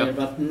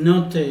 but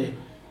not,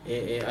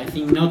 I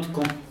think, not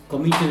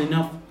committed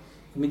enough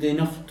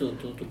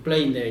to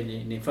play in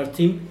the first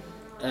team.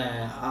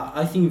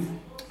 I think,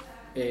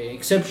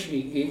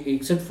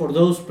 except for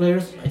those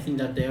players, I think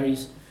that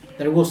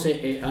there was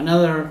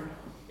another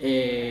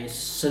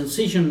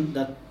sensation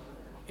that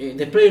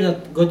the player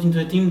that got into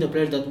the team, the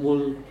player that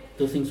will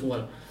do things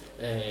well.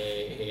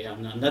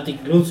 And that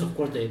includes, of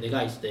course, the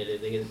guys,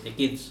 the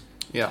kids.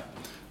 Yeah.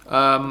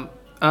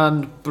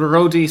 And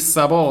Brody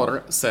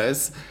Sabor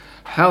says,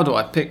 how do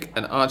I pick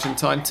an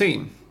Argentine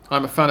team?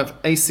 I'm a fan of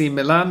AC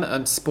Milan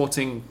and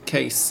Sporting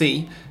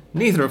KC,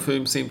 neither of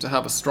whom seem to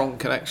have a strong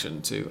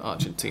connection to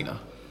Argentina.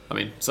 I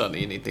mean,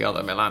 certainly you need the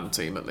other Milan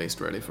team, at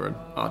least, really, for an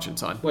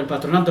Argentine. Well,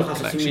 Patronato has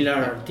connection. a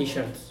similar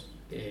T-shirt.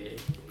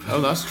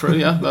 Oh, that's true,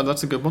 yeah.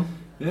 That's a good one.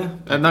 Yeah.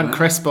 And then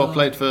Crespo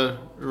played for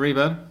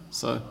River,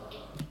 so...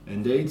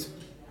 Indeed.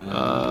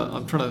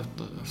 I'm trying to...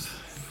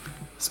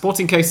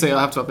 Sporting KC,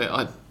 I have to admit,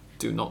 I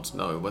do not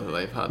know whether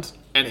they've had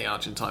any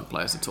Argentine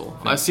players at all.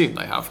 I assume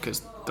they have,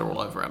 because they're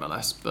all over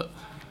MLS, but...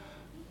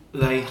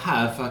 They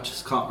have, I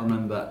just can't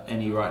remember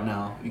any right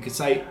now. You could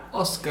say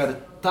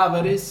Oscar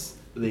Tavares,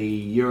 the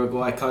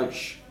Uruguay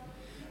coach,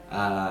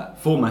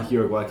 former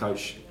Uruguay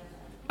coach.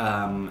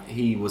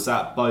 He was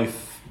at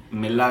both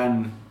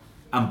Milan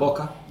and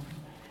Boca.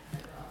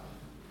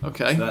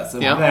 Okay. So that's a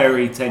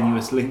very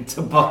tenuous link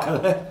to Boca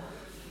there.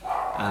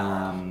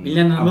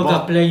 Milan and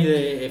Boca played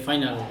the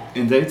final.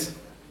 Indeed.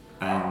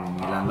 And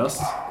Milan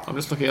lost. I'm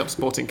just looking up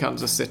Sporting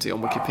Kansas City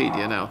on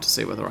Wikipedia now to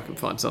see whether I can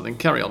find something.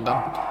 Carry on,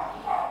 Dan.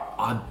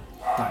 I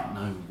don't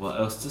know what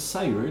else to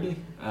say, really.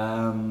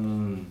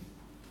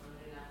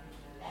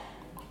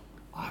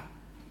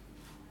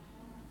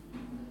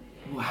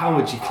 How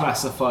would you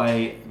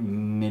classify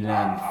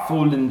Milan?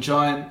 Fallen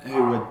giant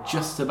who are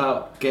just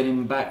about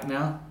getting back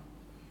now?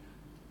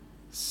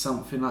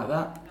 Something like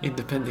that?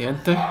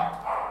 Independiente.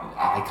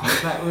 Are they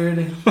coming back,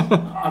 really?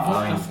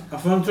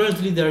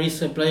 Unfortunately, there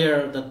is a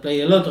player that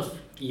played a lot of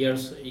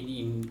years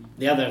in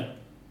the other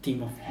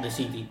team of the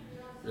city,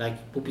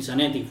 like Pupi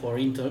Zanetti for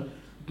Inter,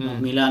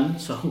 not Milan.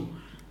 So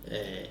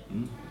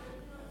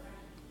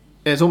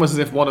it's almost as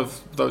if one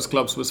of those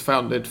clubs was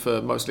founded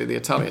for mostly the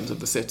Italians of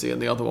the city,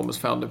 and the other one was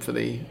founded for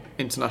the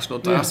international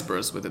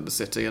diasporas within the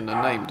city, and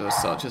are named as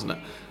such, isn't it?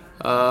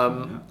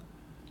 Oh,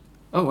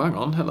 hang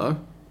on, hello.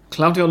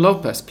 Claudio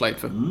Lopez played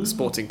for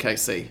Sporting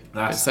KC.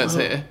 It says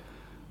here.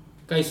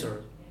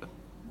 Kaiser.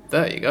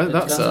 There you go.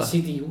 That's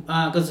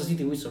Kansas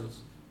City Wizards,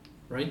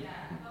 right?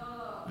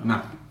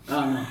 No.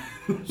 No.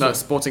 No,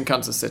 Sporting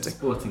Kansas City.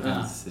 Sporting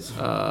Kansas City.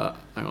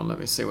 Hang on, let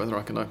me see whether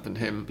I can open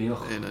him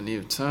in a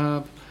new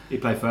tab. He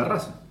played for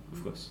Racing,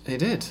 of course. He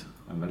did.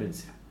 And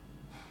Valencia.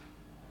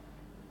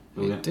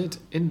 He did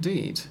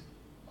indeed.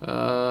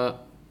 Well,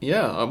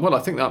 I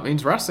think that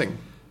means Racing.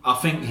 I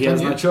think he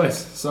has no choice.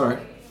 Sorry.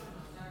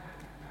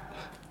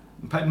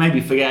 Maybe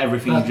forget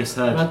everything you just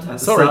heard.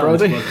 Sorry,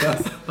 Brody.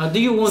 But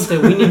do you want a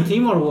winning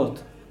team or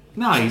what?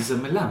 No, he's a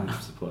Milan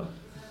supporter.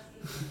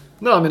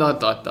 No, I mean, I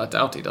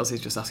doubt he does.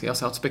 He's just asking us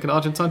how to pick an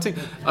Argentine team.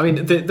 I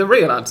mean, the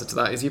real answer to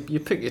that is you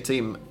pick your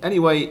team any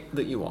way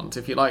that you want.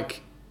 If you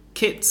like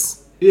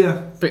kits,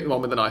 pick the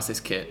one with the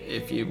nicest kit.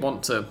 If you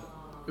want to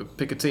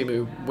pick a team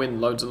who win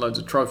loads and loads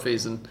of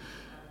trophies and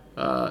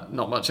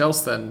not much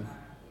else, then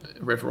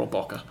River or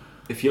Boca.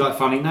 If you like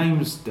funny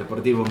names,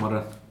 Deportivo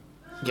Morón.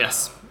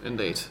 Yes,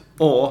 indeed.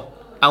 Or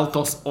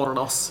Altos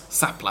Hornos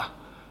Sapla.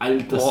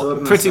 Altos or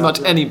Hornos pretty Sapla.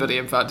 much anybody,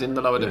 in fact, in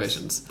the lower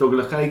divisions.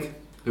 Douglas Haig,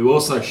 who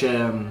also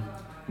share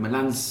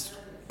Milan's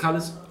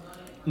colours.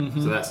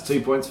 So that's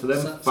 2 points for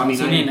them. Funny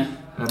name.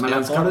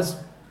 Milan's colours.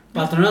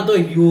 Patronato,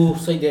 if you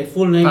say the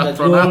full name.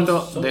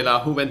 Patronato de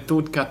la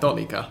Juventud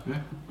Católica.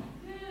 Yeah.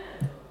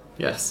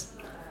 Yes.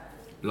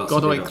 Lots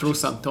Godoy of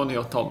Cruz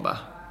Antonio Tomba.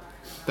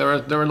 There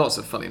are lots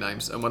of funny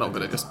names, and we're not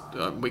going to just...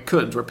 we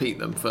could repeat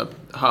them for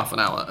half an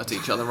hour at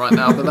each other right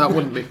now, but that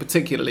wouldn't be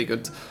particularly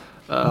good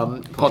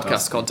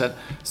podcast content.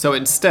 So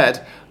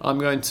instead, I'm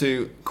going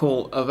to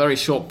call a very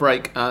short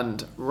break,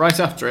 and right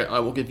after it, I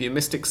will give you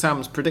Mystic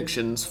Sam's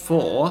predictions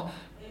for...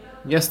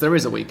 Yes, there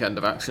is a weekend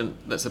of action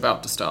that's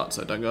about to start,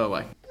 so don't go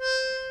away.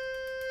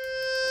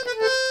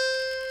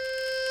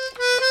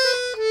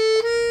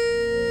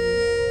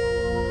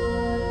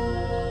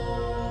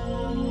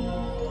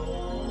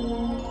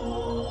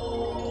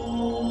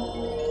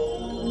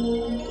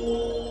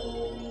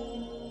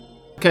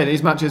 Okay,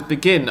 these matches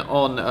begin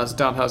on, as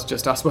Dan has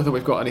just asked whether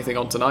we've got anything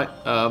on tonight,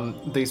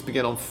 these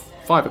begin on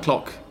 5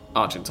 o'clock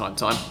Argentine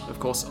time, of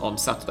course, on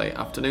Saturday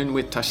afternoon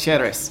with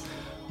Talleres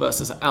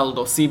versus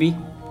Aldo Civi.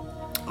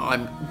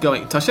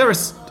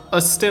 Talleres are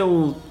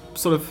still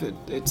sort of,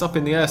 it's up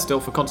in the air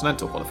still for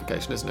continental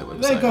qualification, isn't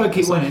it? They've got to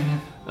keep winning.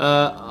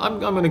 I'm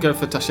going to go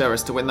for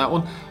Talleres to win that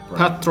one.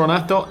 Right.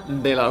 Patronato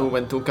de la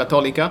Juventud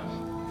Católica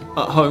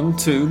at home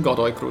to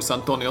Godoy Cruz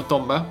Antonio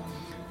Tomba.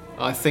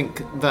 I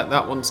think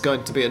that one's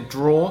going to be a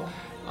draw.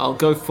 I'll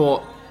go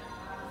for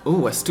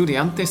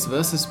Estudiantes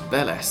versus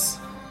Vélez.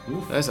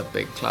 There's a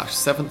big clash.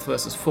 7th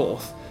versus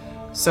 4th,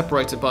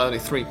 separated by only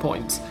 3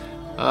 points.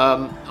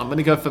 I'm going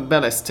to go for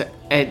Vélez to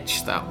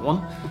edge that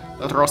one.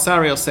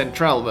 Rosario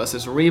Central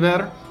versus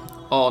River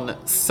on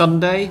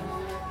Sunday.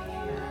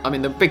 I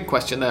mean, the big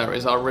question there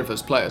is, are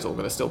River's players all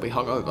going to still be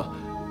hungover?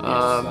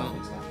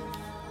 Yes,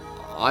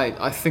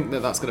 I think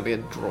that's going to be a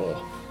draw.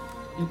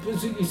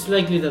 It's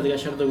likely that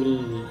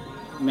Gallardo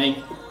make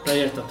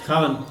players that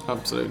haven't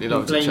absolutely been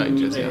loads of playing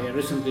changes. Yeah.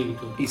 recently.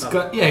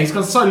 He's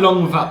gone so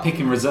long without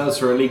picking reserves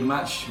for a league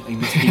match. He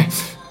must be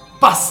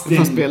busting. There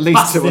must be at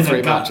least 2 or 3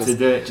 a gut matches to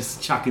do it.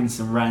 Just chucking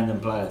some random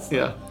players.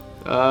 Yeah.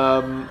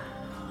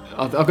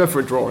 I'll go for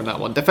a draw in that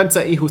one.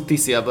 Defensa y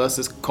Justicia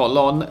versus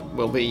Colón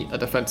will be a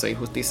Defensa y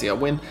Justicia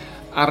win.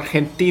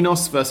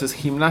 Argentinos versus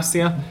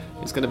Gimnasia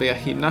is going to be a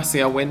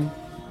Gimnasia win.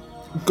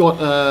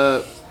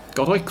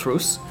 Godoy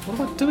Cruz? What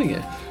am I doing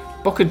here?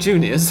 Boca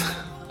Juniors,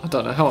 I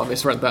don't know how I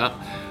misread that,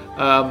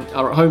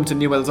 are at home to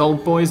Newell's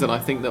Old Boys, and I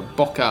think that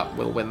Boca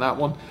will win that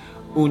one.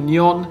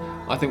 Unión,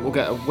 I think will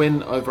get a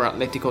win over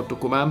Atlético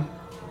Tucumán.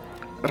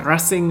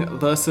 Racing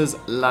versus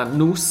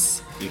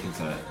Lanús. You can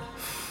say it.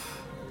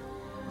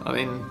 I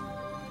mean,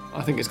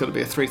 I think it's going to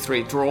be a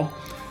 3-3 draw.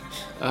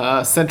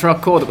 Central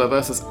Córdoba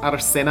versus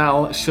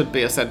Arsenal should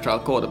be a Central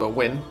Córdoba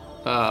win,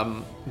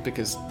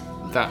 because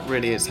that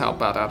really is how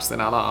bad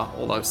Arsenal are,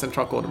 although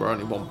Central Córdoba are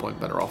only 1 point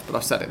better off, but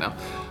I've said it now.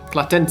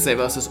 Platense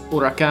versus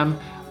Huracán,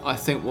 I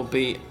think will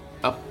be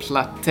a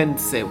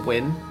Platense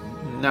win,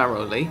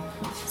 narrowly.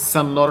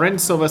 San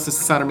Lorenzo versus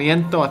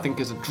Sarmiento, I think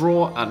is a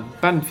draw, and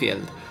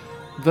Banfield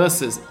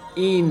versus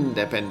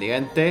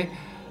Independiente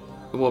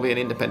will be an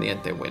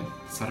Independiente win.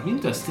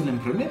 Sarmiento is still in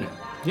Primera.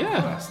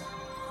 Yeah.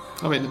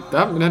 I mean, there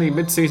haven't been any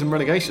mid-season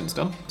relegations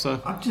done, so...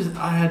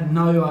 I had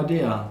no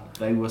idea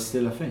they were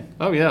still a thing.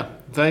 Oh yeah,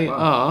 they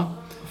are...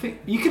 I think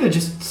you could have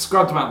just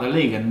scrubbed them out of the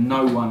league and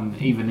no one,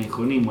 even in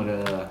Junín, would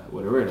have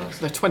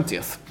realised. They're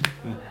 20th.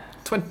 Yeah.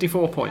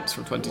 24 points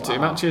from 22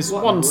 matches.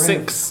 What Won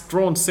 6,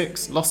 drawn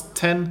 6, lost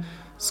 10,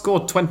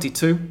 scored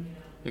 22.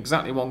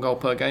 Exactly 1 goal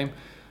per game.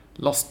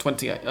 Lost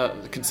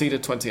 28,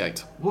 conceded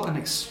 28. What an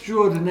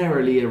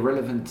extraordinarily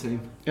irrelevant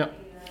team. Yep.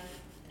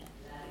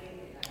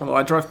 Although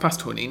I drove past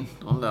Junín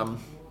on...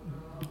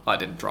 I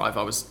didn't drive,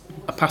 I was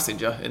a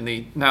passenger in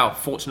the now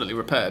fortunately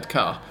repaired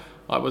car.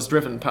 I was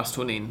driven past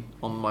Junín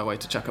on my way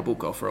to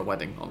Chacabuco for a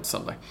wedding on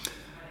Sunday.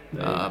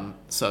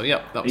 So,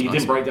 yeah, that was You nice.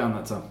 didn't break down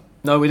that time?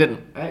 No, we didn't.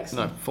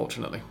 Excellent. No,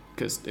 fortunately,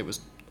 because it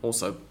was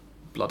also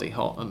bloody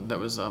hot and there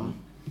was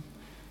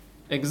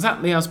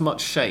exactly as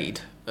much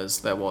shade as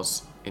there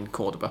was in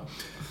Cordoba,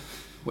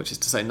 which is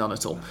to say none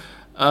at all.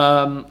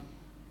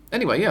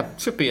 Anyway, yeah,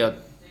 should be a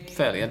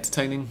fairly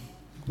entertaining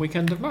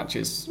weekend of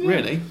matches,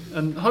 really,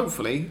 and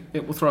hopefully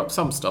it will throw up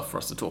some stuff for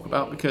us to talk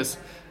about, because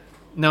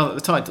now that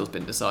the title's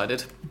been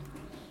decided,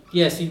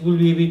 yes, it will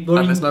be a bit boring.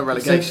 and there's no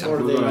relegation for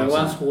the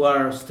ones who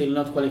are still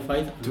not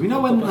qualified. Do we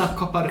know when the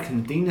Copa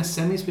Argentina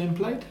semi's been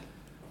played?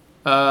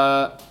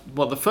 Well,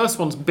 the first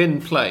one's been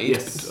played.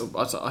 Yes.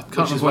 I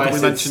can't remember what we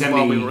mentioned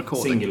while we were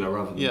recording. Singular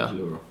rather than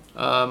plural.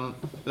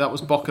 That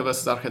was Boca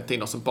versus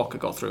Argentinos, and Boca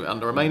got through.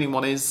 And the remaining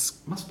one is...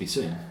 Must be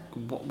soon.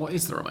 What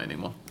is the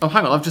remaining one? Oh,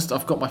 hang on,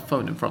 I've got my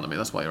phone in front of me.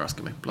 That's why you're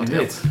asking me. Bloody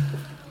hell.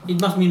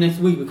 It must be next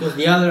week, because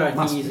the other, I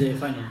think, is the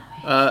final.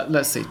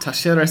 Let's see.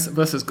 Talleres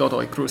versus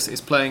Godoy Cruz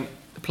is being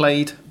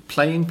played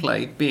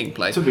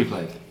To be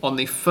played. on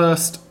the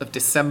 1st of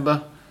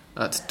December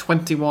at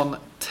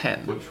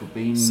 21:10. Which will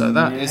be So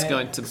that is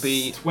going to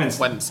be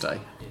Wednesday.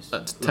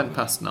 at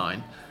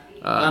 9:10.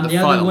 And the final other doesn't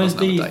have a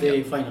Wednesday is date the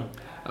yet. final.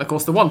 And of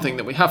course, the one thing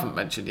that we haven't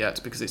mentioned yet,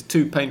 because it's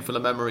too painful a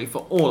memory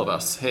for all of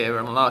us here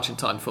on an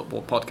Argentine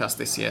football podcast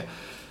this year,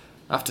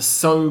 after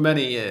so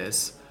many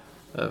years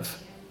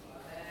of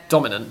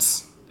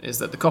dominance, is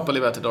that the Copa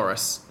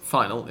Libertadores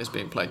final is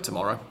being played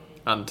tomorrow.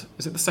 And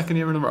is it the second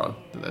year in a row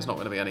that there's not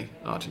going to be any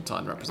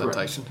Argentine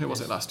representation? Who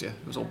was it last year?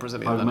 It was all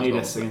Brazilian then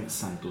as well. against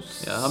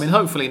Santos. Yeah, I mean,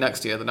 hopefully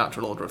next year the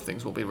natural order of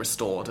things will be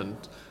restored and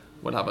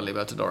we'll have a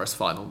Libertadores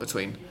final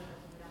between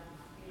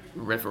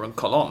River and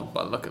Colón,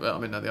 by the look of it. I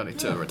mean, they're the only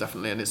two who are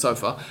definitely in it so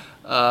far.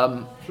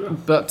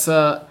 But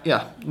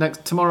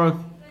tomorrow,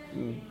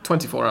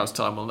 24 hours'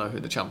 time, we'll know who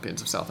the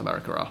champions of South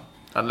America are,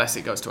 unless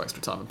it goes to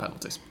extra time and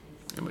penalties,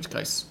 in which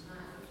case,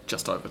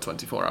 just over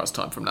 24 hours'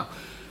 time from now.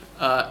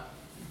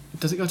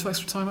 Does it go to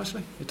extra time,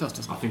 actually? It does,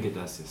 doesn't it? I think it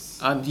does, yes.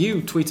 And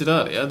you tweeted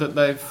earlier that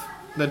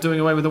they're doing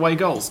away with away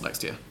goals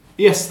next year.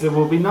 Yes, there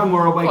will be no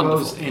more away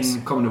Wonderful, goals yes.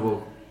 in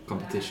CONMEBOL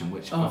competition,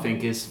 which I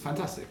think is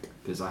fantastic,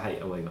 because I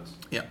hate away goals.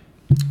 Yeah.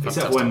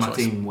 Except when my choice.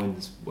 team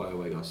wins by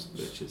away goals,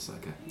 which is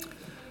okay.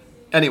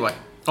 Anyway,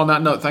 on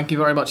that note, thank you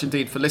very much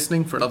indeed for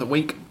listening for another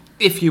week.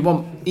 If you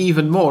want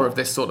even more of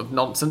this sort of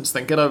nonsense,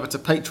 then get over to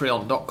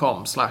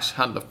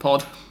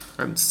patreon.com/handofpod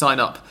and sign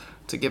up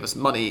to give us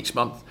money each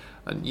month.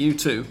 And you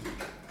too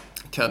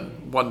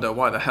can wonder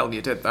why the hell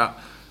you did that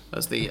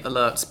as the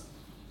alerts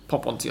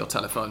pop onto your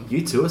telephone.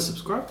 You two are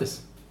subscribers.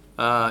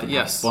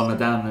 Yes. Bonner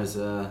down as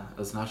an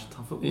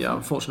Argentine football Yeah, fan.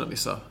 unfortunately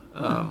so.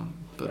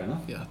 But Fair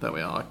enough. yeah, there we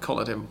are. I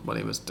collared him when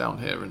he was down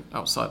here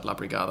outside La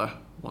Brigada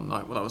one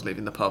night when I was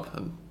leaving the pub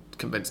and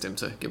convinced him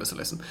to give us a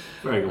listen.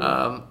 Very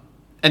good.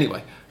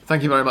 Anyway,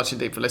 thank you very much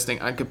indeed for listening,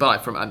 and goodbye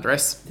from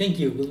Andres. Thank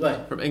you.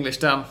 Goodbye. From English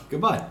Dan.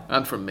 Goodbye.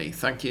 And from me.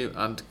 Thank you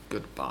and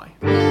goodbye.